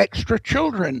have extra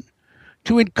children,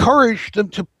 to encourage them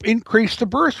to increase the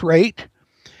birth rate.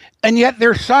 And yet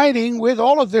they're siding with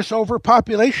all of this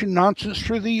overpopulation nonsense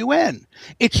through the UN.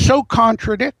 It's so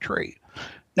contradictory.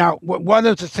 Now, one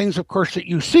of the things, of course, that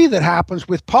you see that happens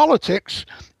with politics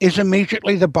is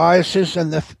immediately the biases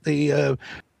and the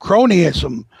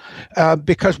cronyism,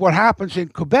 because what happens in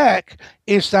Quebec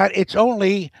is that it's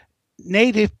only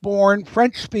native-born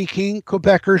French-speaking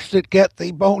Quebecers that get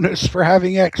the bonus for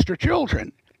having extra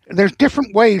children. There's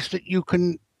different ways that you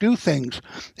can do things.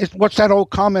 What's that old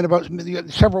comment about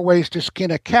several ways to skin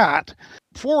a cat?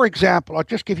 For example, I'll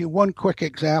just give you one quick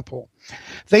example.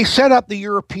 They set up the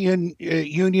European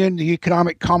Union, the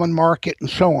Economic Common Market, and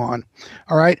so on.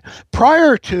 All right.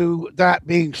 Prior to that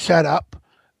being set up,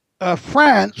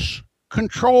 France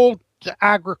controlled the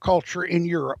agriculture in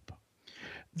Europe.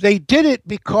 They did it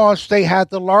because they had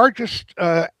the largest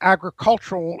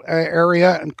agricultural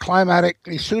area and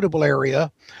climatically suitable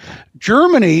area.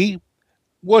 Germany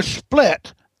was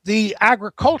split. The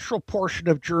agricultural portion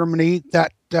of Germany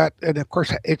that and of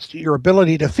course it's your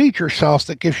ability to feed yourself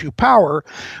that gives you power,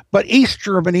 but East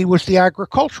Germany was the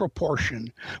agricultural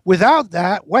portion. Without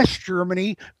that, West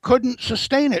Germany couldn't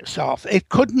sustain itself. It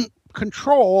couldn't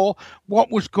control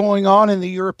what was going on in the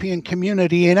European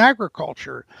community in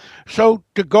agriculture. So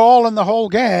de Gaulle and the whole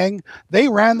gang, they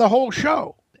ran the whole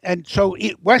show. And so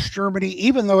West Germany,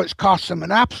 even though it's cost them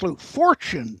an absolute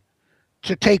fortune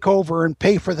to take over and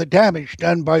pay for the damage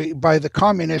done by the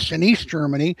communists in East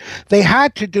Germany, they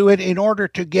had to do it in order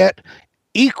to get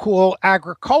equal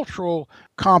agricultural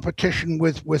competition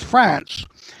with France.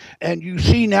 And you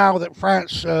see now that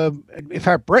France, in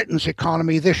fact, Britain's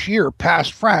economy this year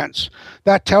passed France.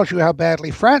 That tells you how badly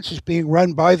France is being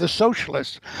run by the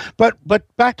socialists. But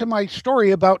back to my story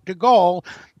about de Gaulle,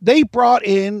 they brought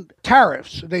in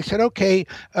tariffs. They said, okay,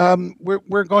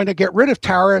 we're going to get rid of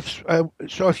tariffs.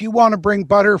 So if you want to bring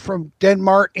butter from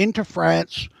Denmark into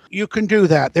France, you can do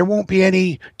that. There won't be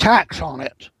any tax on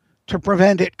it to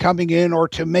prevent it coming in or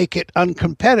to make it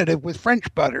uncompetitive with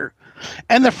French butter.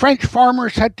 And the French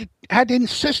farmers had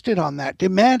insisted on that,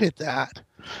 demanded that.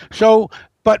 So,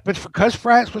 but because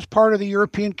France was part of the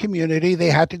European community, they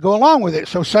had to go along with it.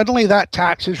 So suddenly that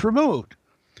tax is removed.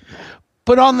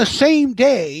 But on the same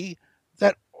day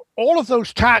that all of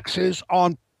those taxes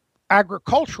on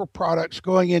agricultural products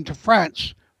going into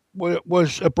France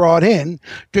was brought in,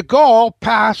 de Gaulle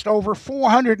passed over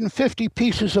 450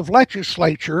 pieces of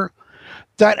legislature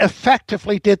that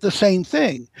effectively did the same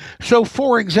thing. So,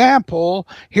 for example,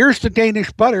 here's the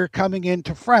Danish butter coming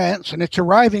into France, and it's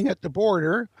arriving at the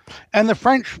border, and the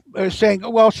French are saying,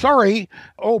 well, sorry,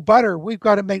 butter, we've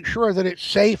got to make sure that it's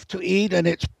safe to eat and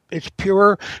it's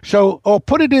pure. So,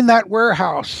 put it in that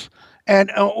warehouse.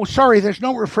 And, sorry, there's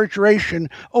no refrigeration.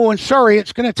 And sorry,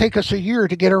 it's going to take us a year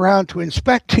to get around to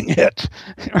inspecting it,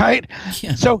 right?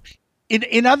 Yeah. So,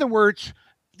 in other words,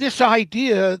 this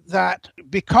idea that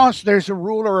because there's a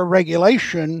rule or a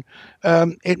regulation,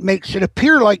 it makes it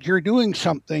appear like you're doing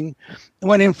something,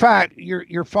 when in fact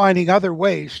you're finding other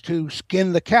ways to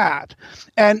skin the cat.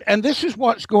 And this is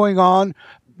what's going on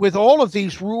with all of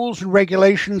these rules and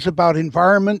regulations about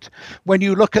environment. When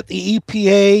you look at the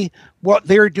EPA, what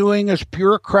they're doing as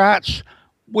bureaucrats,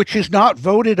 which is not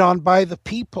voted on by the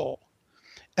people.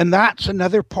 And that's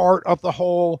another part of the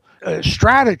whole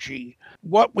strategy.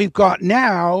 What we've got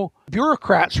now,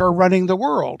 bureaucrats are running the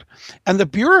world. And the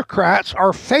bureaucrats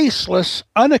are faceless,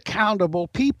 unaccountable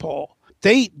people.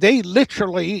 They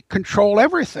literally control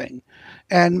everything.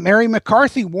 And Mary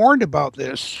McCarthy warned about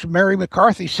this. Mary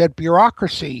McCarthy said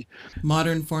bureaucracy.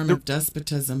 Modern form of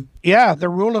despotism. Yeah, the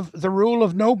rule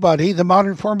of nobody, the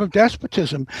modern form of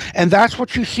despotism. And that's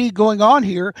what you see going on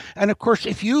here. And of course,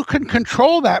 if you can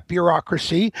control that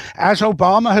bureaucracy, as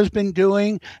Obama has been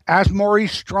doing, as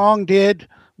Maurice Strong did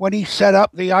when he set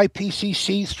up the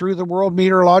IPCC through the World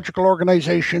Meteorological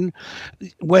Organization.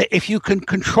 If you can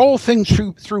control things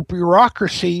through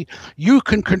bureaucracy, you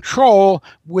can control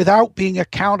without being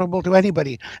accountable to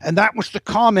anybody. And that was the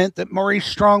comment that Maurice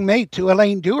Strong made to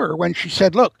Elaine Dewar when she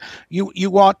said, look,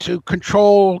 you want to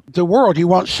control the world. You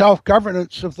want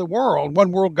self-governance of the world,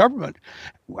 one world government.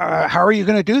 How are you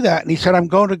going to do that? And he said, I'm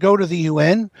going to go to the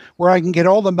UN where I can get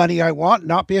all the money I want and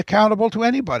not be accountable to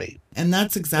anybody. And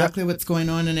that's exactly what's going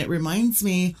on. And it reminds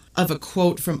me of a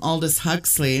quote from Aldous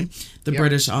Huxley, the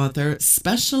British author.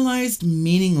 Specialized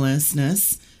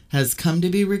meaninglessness has come to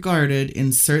be regarded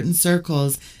in certain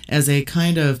circles as a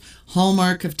kind of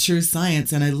hallmark of true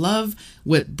science. And I love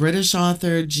what British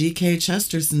author G.K.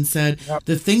 Chesterton said,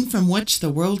 the thing from which the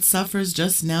world suffers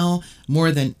just now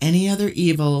more than any other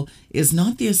evil is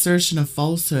not the assertion of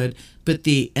falsehood, but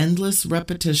the endless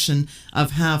repetition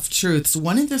of half-truths.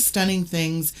 One of the stunning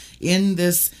things in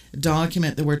this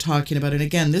document that we're talking about, and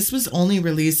again, this was only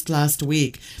released last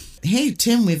week. Hey,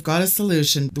 Tim, we've got a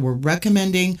solution. We're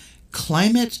recommending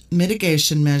climate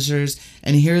mitigation measures,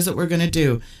 and here's what we're going to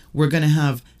do. We're going to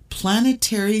have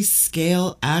planetary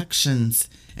scale actions.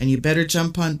 And you better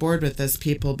jump on board with this,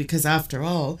 people, because after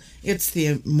all, it's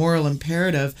the moral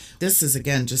imperative. This is,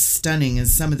 again, just stunning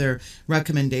as some of their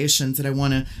recommendations that I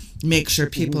want to make sure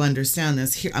people understand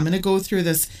this. Here, I'm going to go through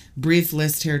this brief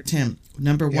list here, Tim.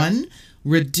 Number one,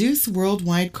 reduce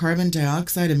worldwide carbon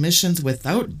dioxide emissions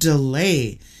without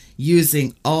delay,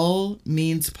 using all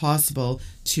means possible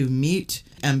to meet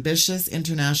ambitious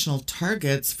international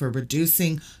targets for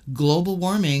reducing global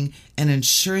warming and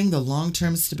ensuring the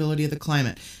long-term stability of the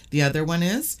climate. The other one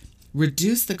is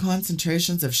reduce the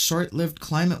concentrations of short-lived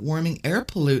climate warming air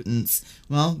pollutants.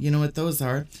 Well, you know what those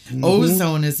are.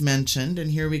 Ozone is mentioned,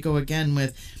 and here we go again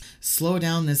with slow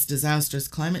down this disastrous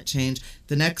climate change.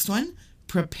 The next one,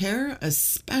 prepare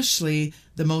especially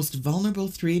the most vulnerable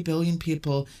 3 billion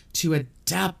people to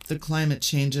adapt the climate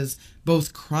changes,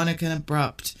 both chronic and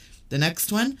abrupt. The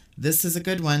next one, this is a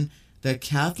good one. The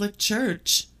Catholic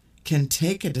Church can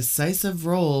take a decisive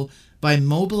role by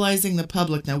mobilizing the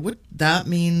public. Now, what that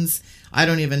means, I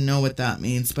don't even know what that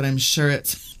means, but I'm sure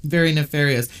it's very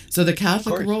nefarious. So the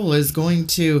Catholic role is going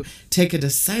to take a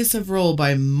decisive role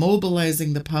by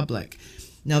mobilizing the public.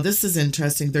 Now, this is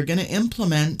interesting. They're going to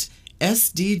implement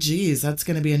SDGs, that's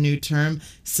going to be a new term,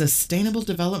 Sustainable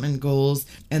Development Goals,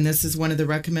 and this is one of the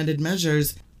recommended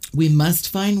measures. We must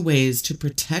find ways to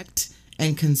protect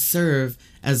and conserve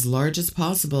as large as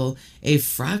possible a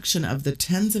fraction of the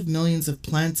tens of millions of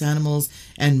plants, animals,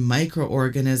 and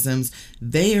microorganisms.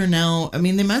 They are now,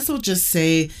 they might as well just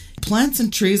say plants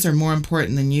and trees are more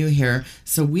important than you here.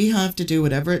 So we have to do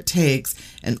whatever it takes,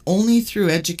 and only through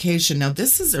education. Now,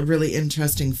 this is a really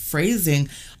interesting phrasing,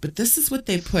 but this is what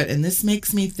they put, and this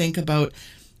makes me think about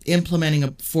implementing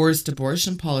a forced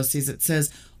abortion policies. It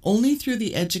says, only through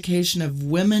the education of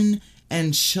women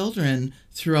and children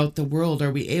throughout the world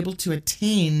are we able to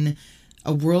attain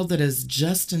a world that is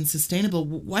just and sustainable.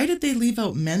 Why did they leave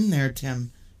out men there,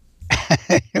 Tim?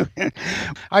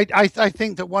 I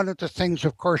think that one of the things,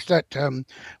 of course, that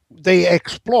they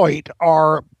exploit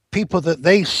are people that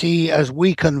they see as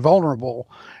weak and vulnerable.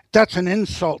 That's an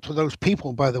insult to those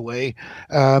people, by the way.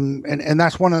 And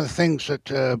that's one of the things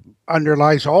that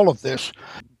underlies all of this.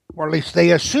 Or at least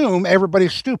they assume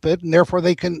everybody's stupid, and therefore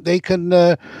they can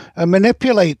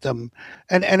manipulate them.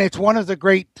 And it's one of the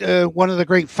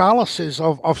great fallacies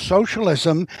of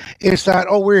socialism is that,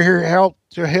 we're here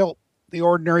to help the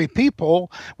ordinary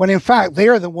people, when in fact they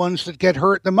are the ones that get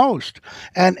hurt the most.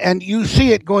 And you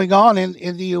see it going on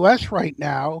in the U.S. right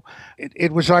now.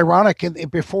 It was ironic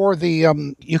before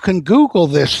the you can Google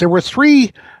this. There were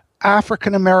 3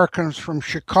 African Americans from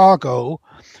Chicago.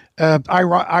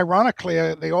 Ironically,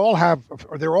 they're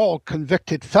all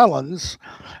convicted felons,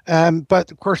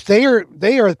 but of course they are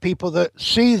the people that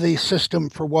see the system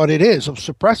for what it is, of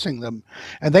suppressing them.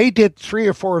 And they did 3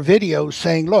 or 4 videos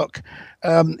saying, "Look,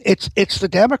 it's the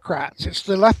Democrats, it's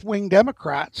the left-wing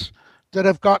Democrats that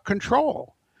have got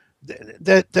control.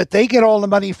 That they get all the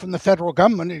money from the federal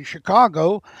government in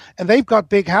Chicago, and they've got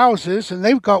big houses and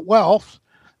they've got wealth."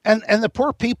 And the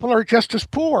poor people are just as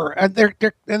poor, and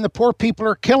and the poor people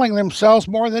are killing themselves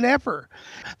more than ever.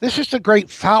 This is the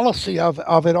great fallacy of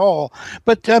it all.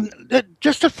 But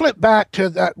just to flip back to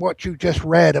that, what you just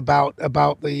read about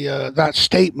the that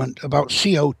statement about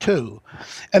CO2,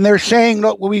 and they're saying,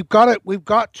 look, we've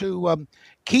got to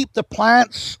keep the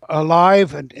plants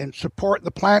alive and support the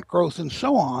plant growth and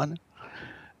so on.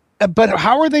 But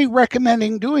how are they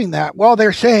recommending doing that? Well,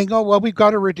 they're saying, we've got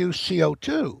to reduce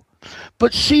CO2.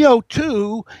 But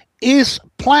CO2 is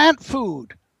plant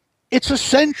food. It's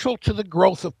essential to the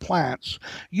growth of plants.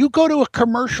 You go to a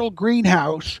commercial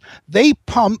greenhouse, they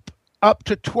pump up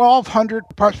to 1,200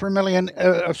 parts per million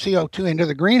of CO2 into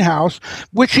the greenhouse,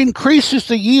 which increases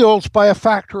the yields by a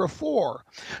factor of 4.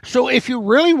 So if you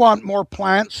really want more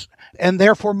plants and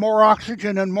therefore more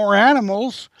oxygen and more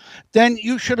animals, then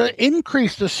you should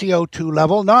increase the CO2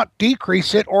 level, not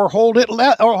decrease it or hold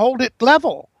it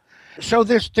level. So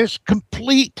there's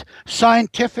complete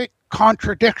scientific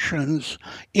contradictions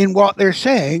in what they're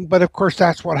saying, but of course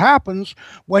that's what happens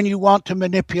when you want to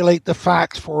manipulate the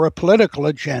facts for a political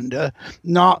agenda,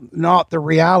 not the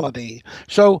reality.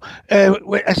 So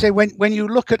I say when you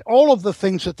look at all of the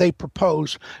things that they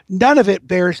propose, none of it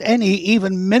bears any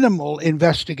even minimal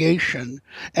investigation,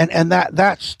 and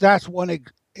that's one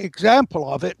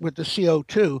example of it with the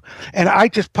CO2. And I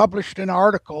just published an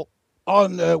article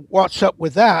on what's up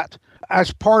with that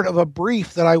as part of a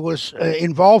brief that I was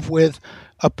involved with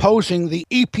opposing the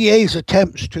EPA's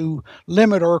attempts to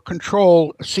limit or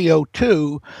control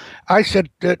CO2. I said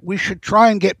that we should try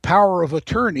and get power of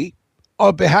attorney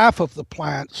on behalf of the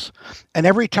plants. And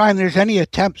every time there's any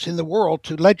attempts in the world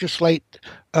to legislate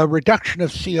a reduction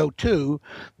of CO2,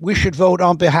 we should vote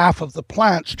on behalf of the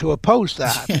plants to oppose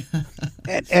that.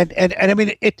 and I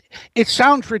mean, it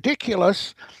sounds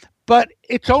ridiculous, but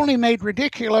it's only made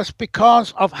ridiculous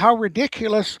because of how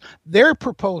ridiculous their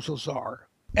proposals are.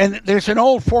 And there's an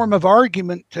old form of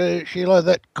argument, Sheila,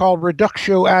 that called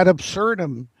reductio ad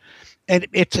absurdum. And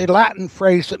it's a Latin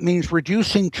phrase that means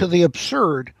reducing to the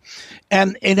absurd.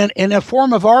 And in a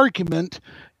form of argument,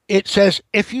 it says,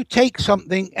 if you take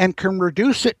something and can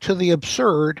reduce it to the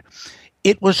absurd,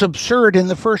 it was absurd in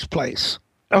the first place.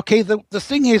 Okay, the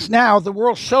thing is now, the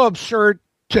world's so absurd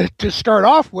to start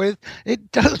off with, it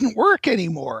doesn't work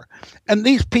anymore. And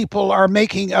these people are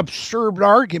making absurd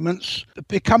arguments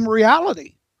become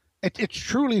reality. It's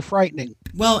truly frightening.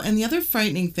 Well, and the other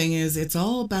frightening thing is it's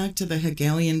all back to the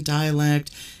Hegelian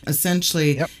dialect,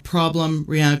 essentially problem,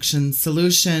 reaction,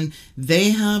 solution.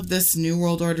 They have this New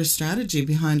World Order strategy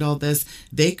behind all this.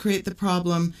 They create the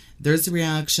problem, there's a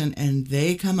reaction, and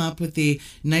they come up with the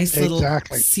nice little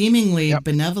seemingly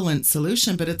benevolent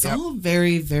solution, but it's all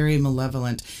very, very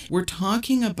malevolent. We're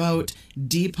talking about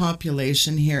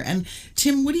depopulation here. And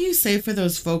Tim, what do you say for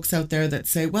those folks out there that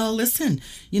say, well, listen,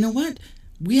 you know what?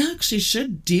 We actually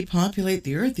should depopulate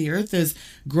the Earth. The Earth is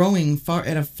growing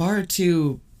at a far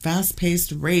too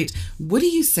fast-paced rate. What do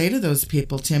you say to those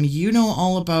people, Tim? You know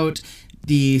all about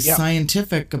the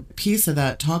scientific piece of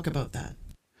that. Talk about that.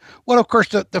 Well, of course,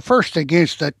 the first thing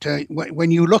is that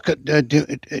when you look at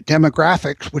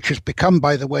demographics, which has become,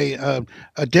 by the way,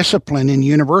 a discipline in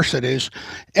universities,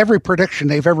 every prediction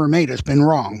they've ever made has been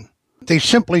wrong. They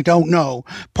simply don't know.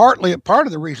 Part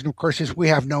of the reason, of course, is we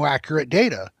have no accurate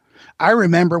data. I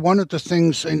remember one of the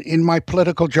things in my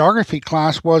political geography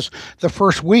class was the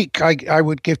first week I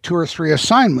would give 2 or 3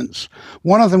 assignments.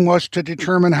 One of them was to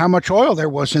determine how much oil there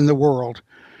was in the world.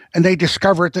 And they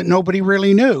discovered that nobody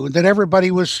really knew, that everybody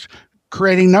was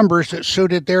creating numbers that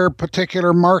suited their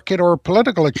particular market or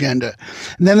political agenda.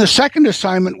 And then the second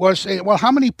assignment was, well,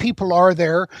 how many people are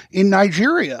there in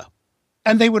Nigeria?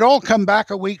 And they would all come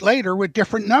back a week later with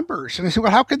different numbers. And I said,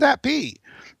 well, how could that be?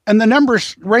 And the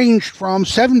numbers ranged from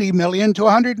 70 million to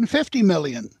 150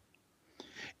 million.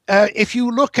 If you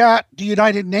look at the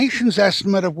United Nations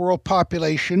estimate of world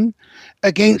population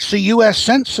against the U.S.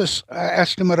 Census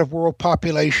estimate of world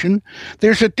population,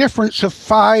 there's a difference of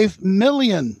 5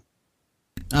 million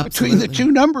between the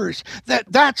two numbers.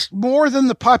 That's more than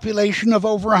the population of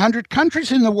over 100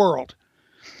 countries in the world.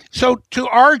 So to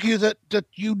argue that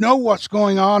you know what's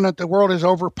going on, that the world is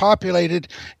overpopulated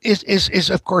is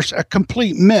of course a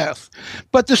complete myth.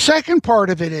 But the second part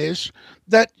of it is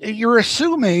that you're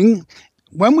assuming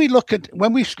when we look at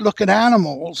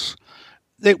animals,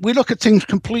 that we look at things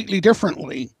completely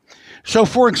differently. So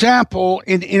for example,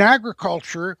 in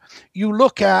agriculture, you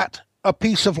look at a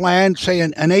piece of land, say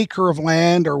an acre of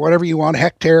land or whatever you want, a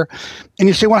hectare, and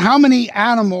you say, well, how many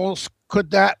animals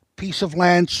could that piece of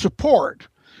land support?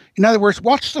 In other words,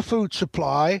 what's the food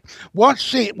supply?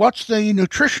 What's the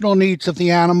nutritional needs of the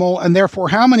animal? And therefore,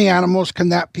 how many animals can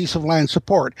that piece of land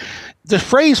support? The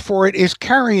phrase for it is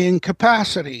carrying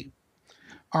capacity.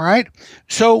 All right.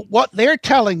 So what they're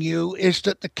telling you is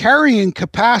that the carrying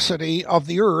capacity of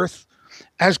the Earth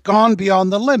has gone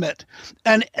beyond the limit.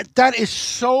 And that is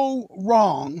so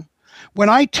wrong. When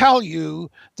I tell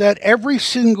you that every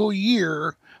single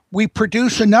year, we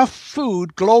produce enough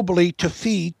food globally to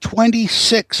feed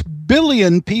 26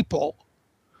 billion people,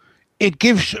 it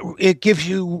gives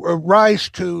you a rise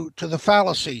to the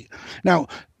fallacy. Now,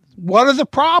 what are the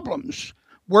problems?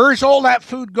 Where's all that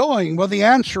food going? Well, the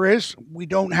answer is we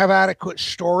don't have adequate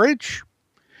storage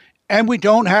and we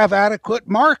don't have adequate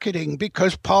marketing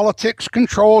because politics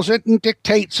controls it and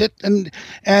dictates it. And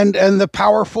the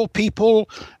powerful people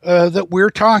that we're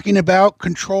talking about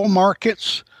control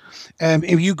markets.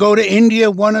 If you go to India,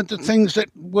 one of the things that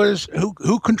was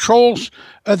who controls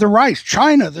the rice?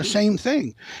 China, the same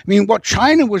thing. I mean, what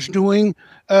China was doing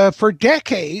for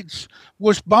decades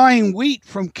was buying wheat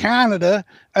from Canada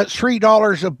at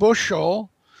 $3 a bushel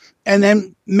and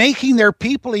then making their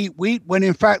people eat wheat when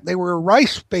in fact they were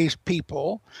rice-based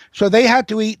people. So they had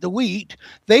to eat the wheat.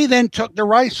 They then took the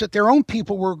rice that their own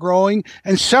people were growing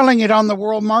and selling it on the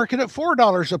world market at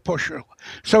 $4 a bushel.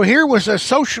 So here was a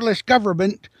socialist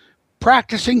government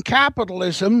practicing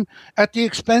capitalism at the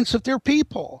expense of their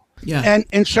people. Yeah.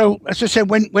 And so, as I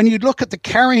said, when you look at the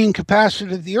carrying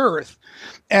capacity of the earth,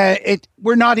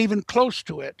 we're not even close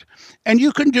to it. And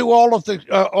you can do all of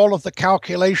the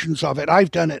calculations of it. I've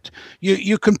done it.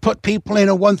 You can put people in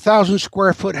a 1,000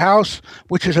 square foot house,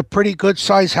 which is a pretty good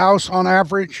size house on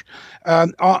average,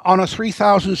 on a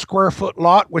 3,000 square foot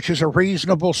lot, which is a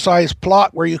reasonable size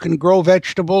plot where you can grow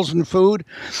vegetables and food,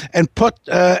 and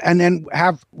then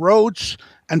have roads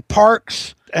and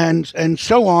parks and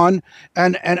so on.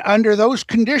 And under those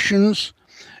conditions,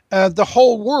 the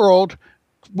whole world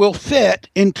will fit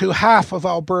into half of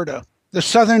Alberta, the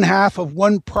southern half of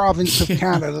one province of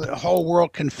Canada. The whole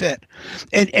world can fit.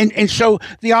 And so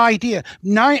the idea,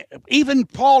 even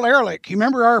Paul Ehrlich, you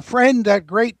remember our friend, that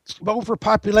great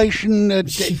overpopulation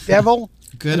devil?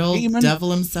 Good old demon?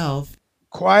 devil himself.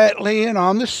 Quietly and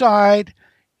on the side,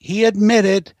 he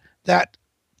admitted that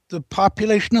the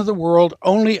population of the world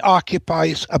only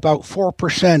occupies about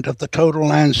 4% of the total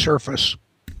land surface.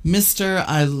 Mister,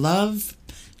 I love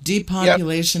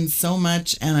depopulation so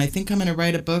much, and I think I'm going to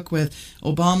write a book with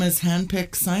Obama's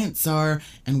handpicked science czar,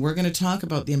 and we're going to talk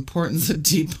about the importance of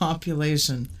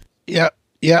depopulation. Yeah.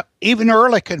 Even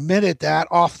Ehrlich admitted that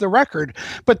off the record.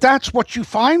 But that's what you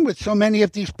find with so many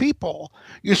of these people.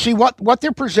 You see, what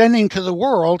they're presenting to the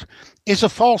world is a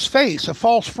false face, a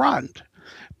false front,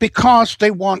 because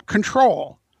they want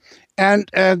control.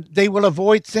 And they will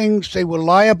avoid things. They will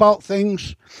lie about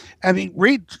things. I mean,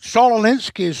 read Saul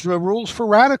Alinsky's Rules for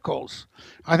Radicals.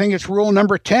 I think it's rule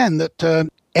number 10, that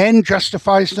end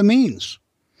justifies the means.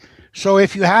 So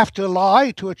if you have to lie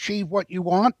to achieve what you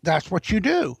want, that's what you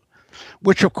do,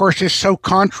 which, of course, is so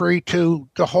contrary to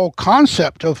the whole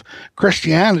concept of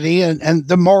Christianity and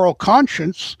the moral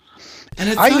conscience. And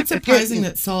it's not surprising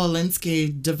that Saul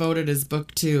Alinsky devoted his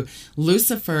book to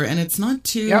Lucifer. And it's not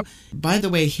too... Yep. By the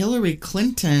way, Hillary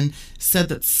Clinton said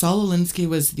that Saul Alinsky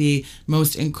was the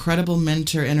most incredible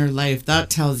mentor in her life. That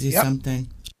tells you something.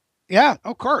 Yeah,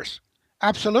 of course.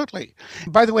 Absolutely.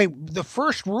 By the way, the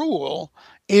first rule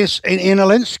is in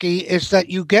Alinsky is that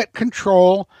you get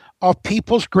control of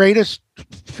people's greatest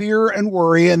fear and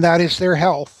worry, and that is their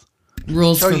health.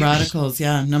 Rules for radicals.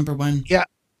 Yeah, number one. Yeah.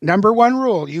 Number one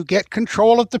rule, you get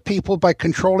control of the people by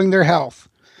controlling their health.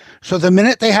 So the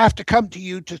minute they have to come to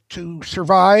you to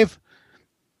survive,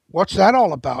 what's that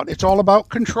all about? It's all about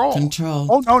control.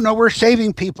 Control. Oh, no, we're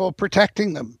saving people,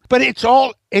 protecting them. But it's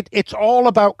all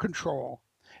about control.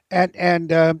 And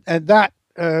that,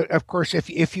 of course,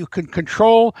 if you can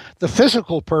control the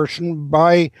physical person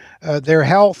by their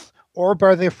health or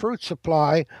by their fruit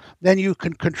supply, then you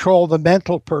can control the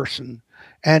mental person.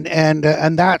 And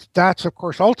that's of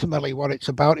course ultimately what it's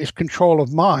about, is control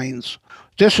of minds.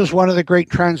 This is one of the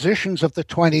great transitions of the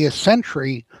 20th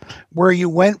century, where you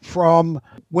went from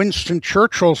Winston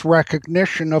Churchill's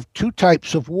recognition of two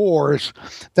types of wars,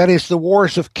 that is, the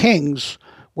wars of kings,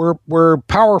 where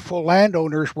powerful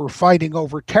landowners were fighting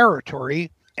over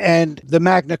territory. And the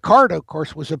Magna Carta, of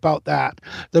course, was about that.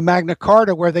 The Magna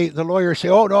Carta, where the lawyers say,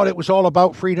 oh, no, it was all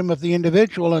about freedom of the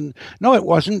individual. And no, it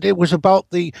wasn't. It was about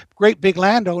the great big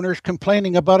landowners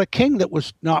complaining about a king that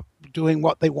was not doing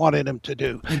what they wanted him to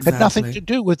do. Exactly. It had nothing to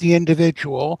do with the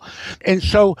individual. And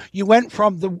so you went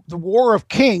from the war of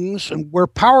kings, and where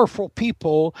powerful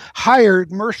people hired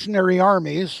mercenary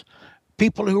armies,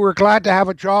 people who were glad to have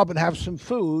a job and have some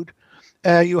food.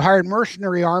 You hired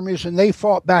mercenary armies, and they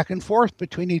fought back and forth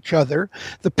between each other.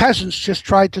 The peasants just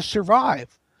tried to survive.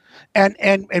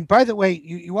 And by the way,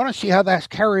 you want to see how that's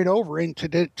carried over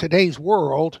into today's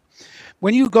world.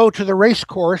 When you go to the race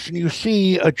course and you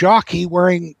see a jockey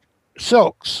wearing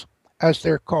silks, as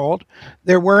they're called,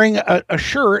 they're wearing a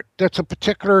shirt that's a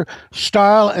particular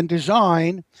style and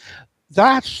design.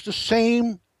 That's the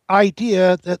same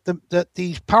idea that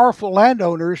these powerful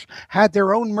landowners had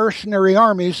their own mercenary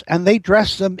armies, and they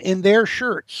dressed them in their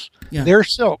shirts, their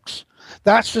silks.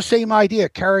 That's the same idea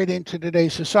carried into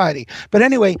today's society. But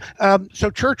anyway, so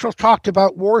Churchill talked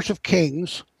about wars of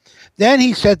kings. Then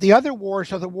he said the other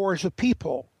wars are the wars of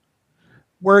people,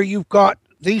 where you've got,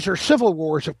 these are civil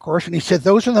wars, of course, and he said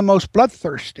those are the most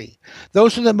bloodthirsty.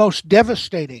 Those are the most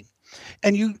devastating.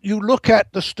 And you look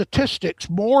at the statistics,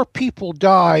 more people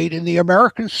died in the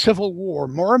American Civil War,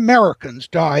 more Americans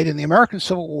died in the American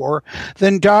Civil War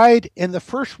than died in the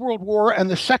First World War and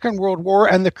the Second World War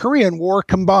and the Korean War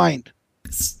combined.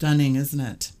 Stunning, isn't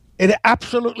it? It's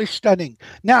absolutely stunning.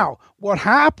 Now, what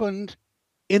happened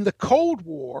in the Cold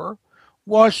War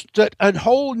was that a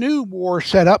whole new war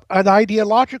set up, an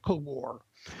ideological war.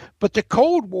 But the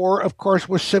Cold War, of course,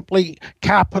 was simply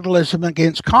capitalism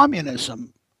against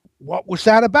communism. What was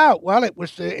that about? Well, it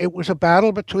was a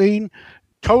battle between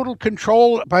total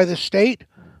control by the state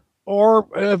or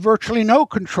virtually no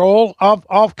control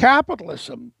of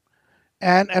capitalism.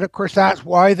 And of course, that's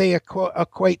why they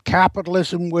equate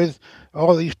capitalism with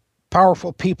all these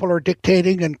powerful people are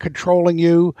dictating and controlling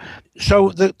you. So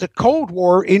the Cold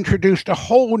War introduced a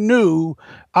whole new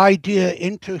idea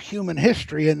into human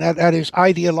history, and that is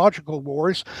ideological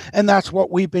wars. And that's what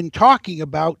we've been talking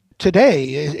about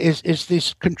today is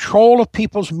this control of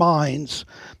people's minds,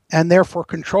 and therefore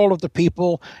control of the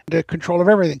people, the control of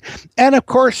everything. And of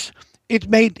course, it's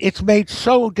made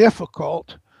so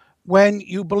difficult when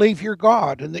you believe you're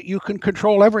God and that you can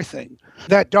control everything.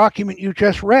 That document you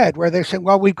just read where they're saying,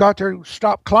 well, we've got to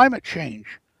stop climate change.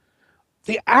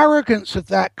 The arrogance of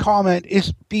that comment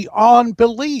is beyond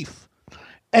belief.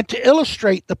 And to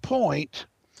illustrate the point,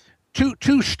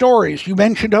 two stories. You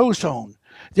mentioned ozone.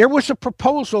 There was a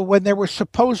proposal when there was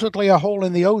supposedly a hole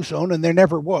in the ozone, and there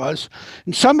never was.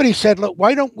 And somebody said, look,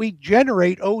 why don't we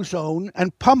generate ozone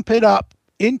and pump it up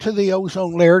into the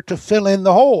ozone layer to fill in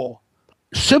the hole?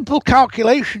 Simple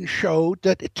calculations showed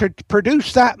that to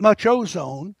produce that much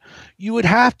ozone, you would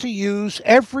have to use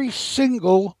every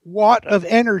single watt of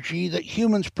energy that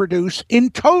humans produce in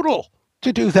total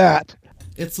to do that.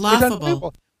 It's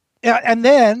laughable. And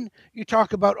then you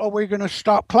talk about, oh, we're going to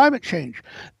stop climate change.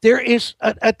 There is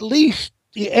at least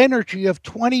the energy of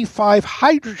 25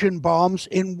 hydrogen bombs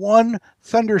in one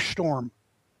thunderstorm.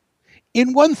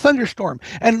 In one thunderstorm.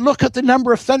 And look at the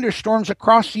number of thunderstorms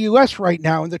across the U.S. right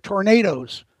now and the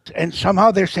tornadoes. And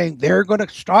somehow they're saying they're going to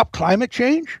stop climate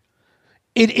change?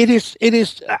 It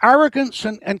is arrogance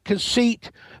and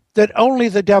conceit that only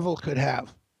the devil could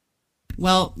have.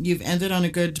 Well, you've ended on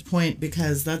a good point,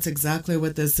 because that's exactly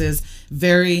what this is.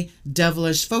 Very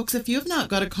devilish. Folks, if you've not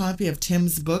got a copy of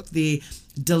Tim's book, The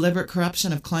Deliberate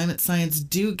Corruption of Climate Science,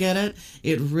 do get it.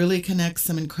 It really connects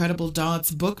some incredible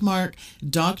dots. Bookmark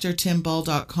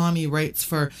drtimball.com. He writes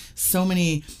for so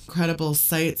many incredible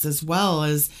sites, as well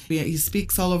as he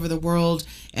speaks all over the world,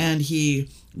 and he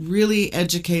really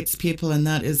educates people, and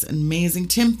that is amazing.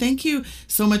 Tim, thank you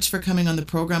so much for coming on the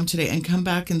program today, and come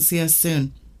back and see us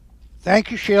soon.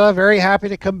 Thank you, Sheila. Very happy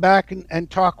to come back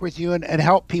and talk with you and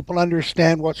help people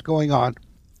understand what's going on.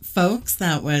 Folks,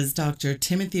 that was Dr.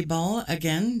 Timothy Ball.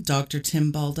 Again,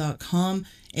 drtimball.com.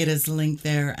 It is linked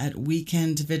there at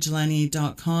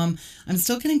weekendvigilante.com. I'm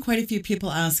still getting quite a few people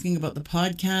asking about the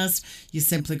podcast. You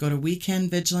simply go to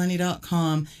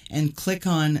weekendvigilante.com and click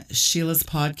on Sheila's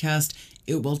podcast.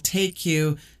 It will take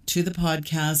you to the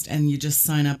podcast, and you just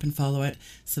sign up and follow it.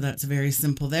 So that's very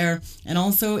simple there. And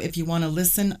also, if you want to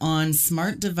listen on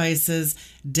smart devices,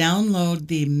 download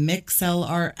the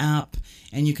MixLR app,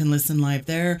 and you can listen live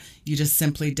there. You just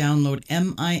simply download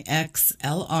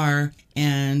MixLR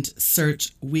and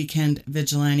search Weekend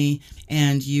Vigilante,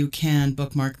 and you can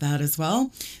bookmark that as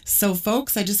well. So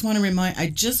folks, I just want to remind, I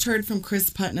just heard from Chris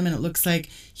Putnam, and it looks like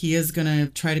he is going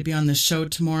to try to be on the show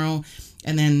tomorrow.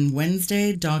 And then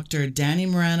Wednesday, Dr. Danny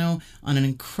Morano on an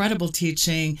incredible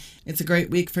teaching. It's a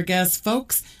great week for guests.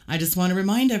 Folks, I just want to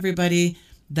remind everybody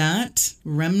that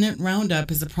Remnant Roundup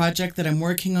is a project that I'm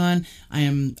working on.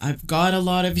 I've got a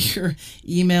lot of your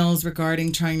emails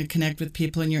regarding trying to connect with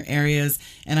people in your areas,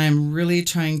 and I'm really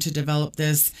trying to develop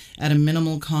this at a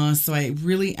minimal cost. So I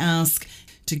really ask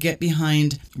to get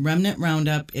behind Remnant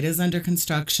Roundup. It is under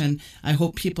construction. I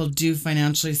hope people do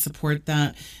financially support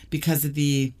that because of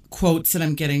the quotes that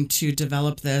I'm getting to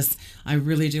develop this. I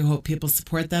really do hope people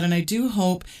support that. And I do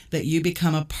hope that you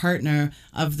become a partner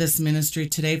of this ministry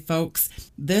today, folks.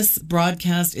 This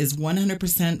broadcast is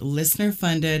 100% listener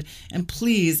funded. And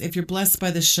please, if you're blessed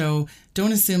by the show,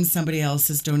 don't assume somebody else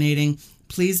is donating.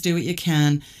 please do what you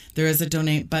can. There is a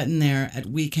donate button there at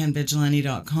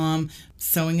weekendvigilante.com.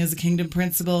 Sowing is a kingdom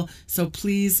principle, so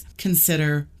please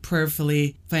consider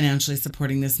prayerfully financially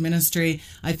supporting this ministry.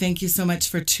 I thank you so much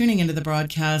for tuning into the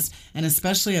broadcast, and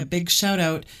especially a big shout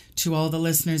out to all the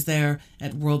listeners there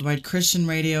at Worldwide Christian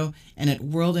Radio and at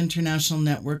World International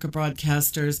Network of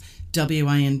Broadcasters,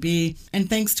 WINB. And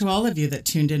thanks to all of you that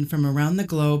tuned in from around the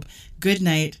globe. Good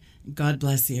night. God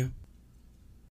bless you.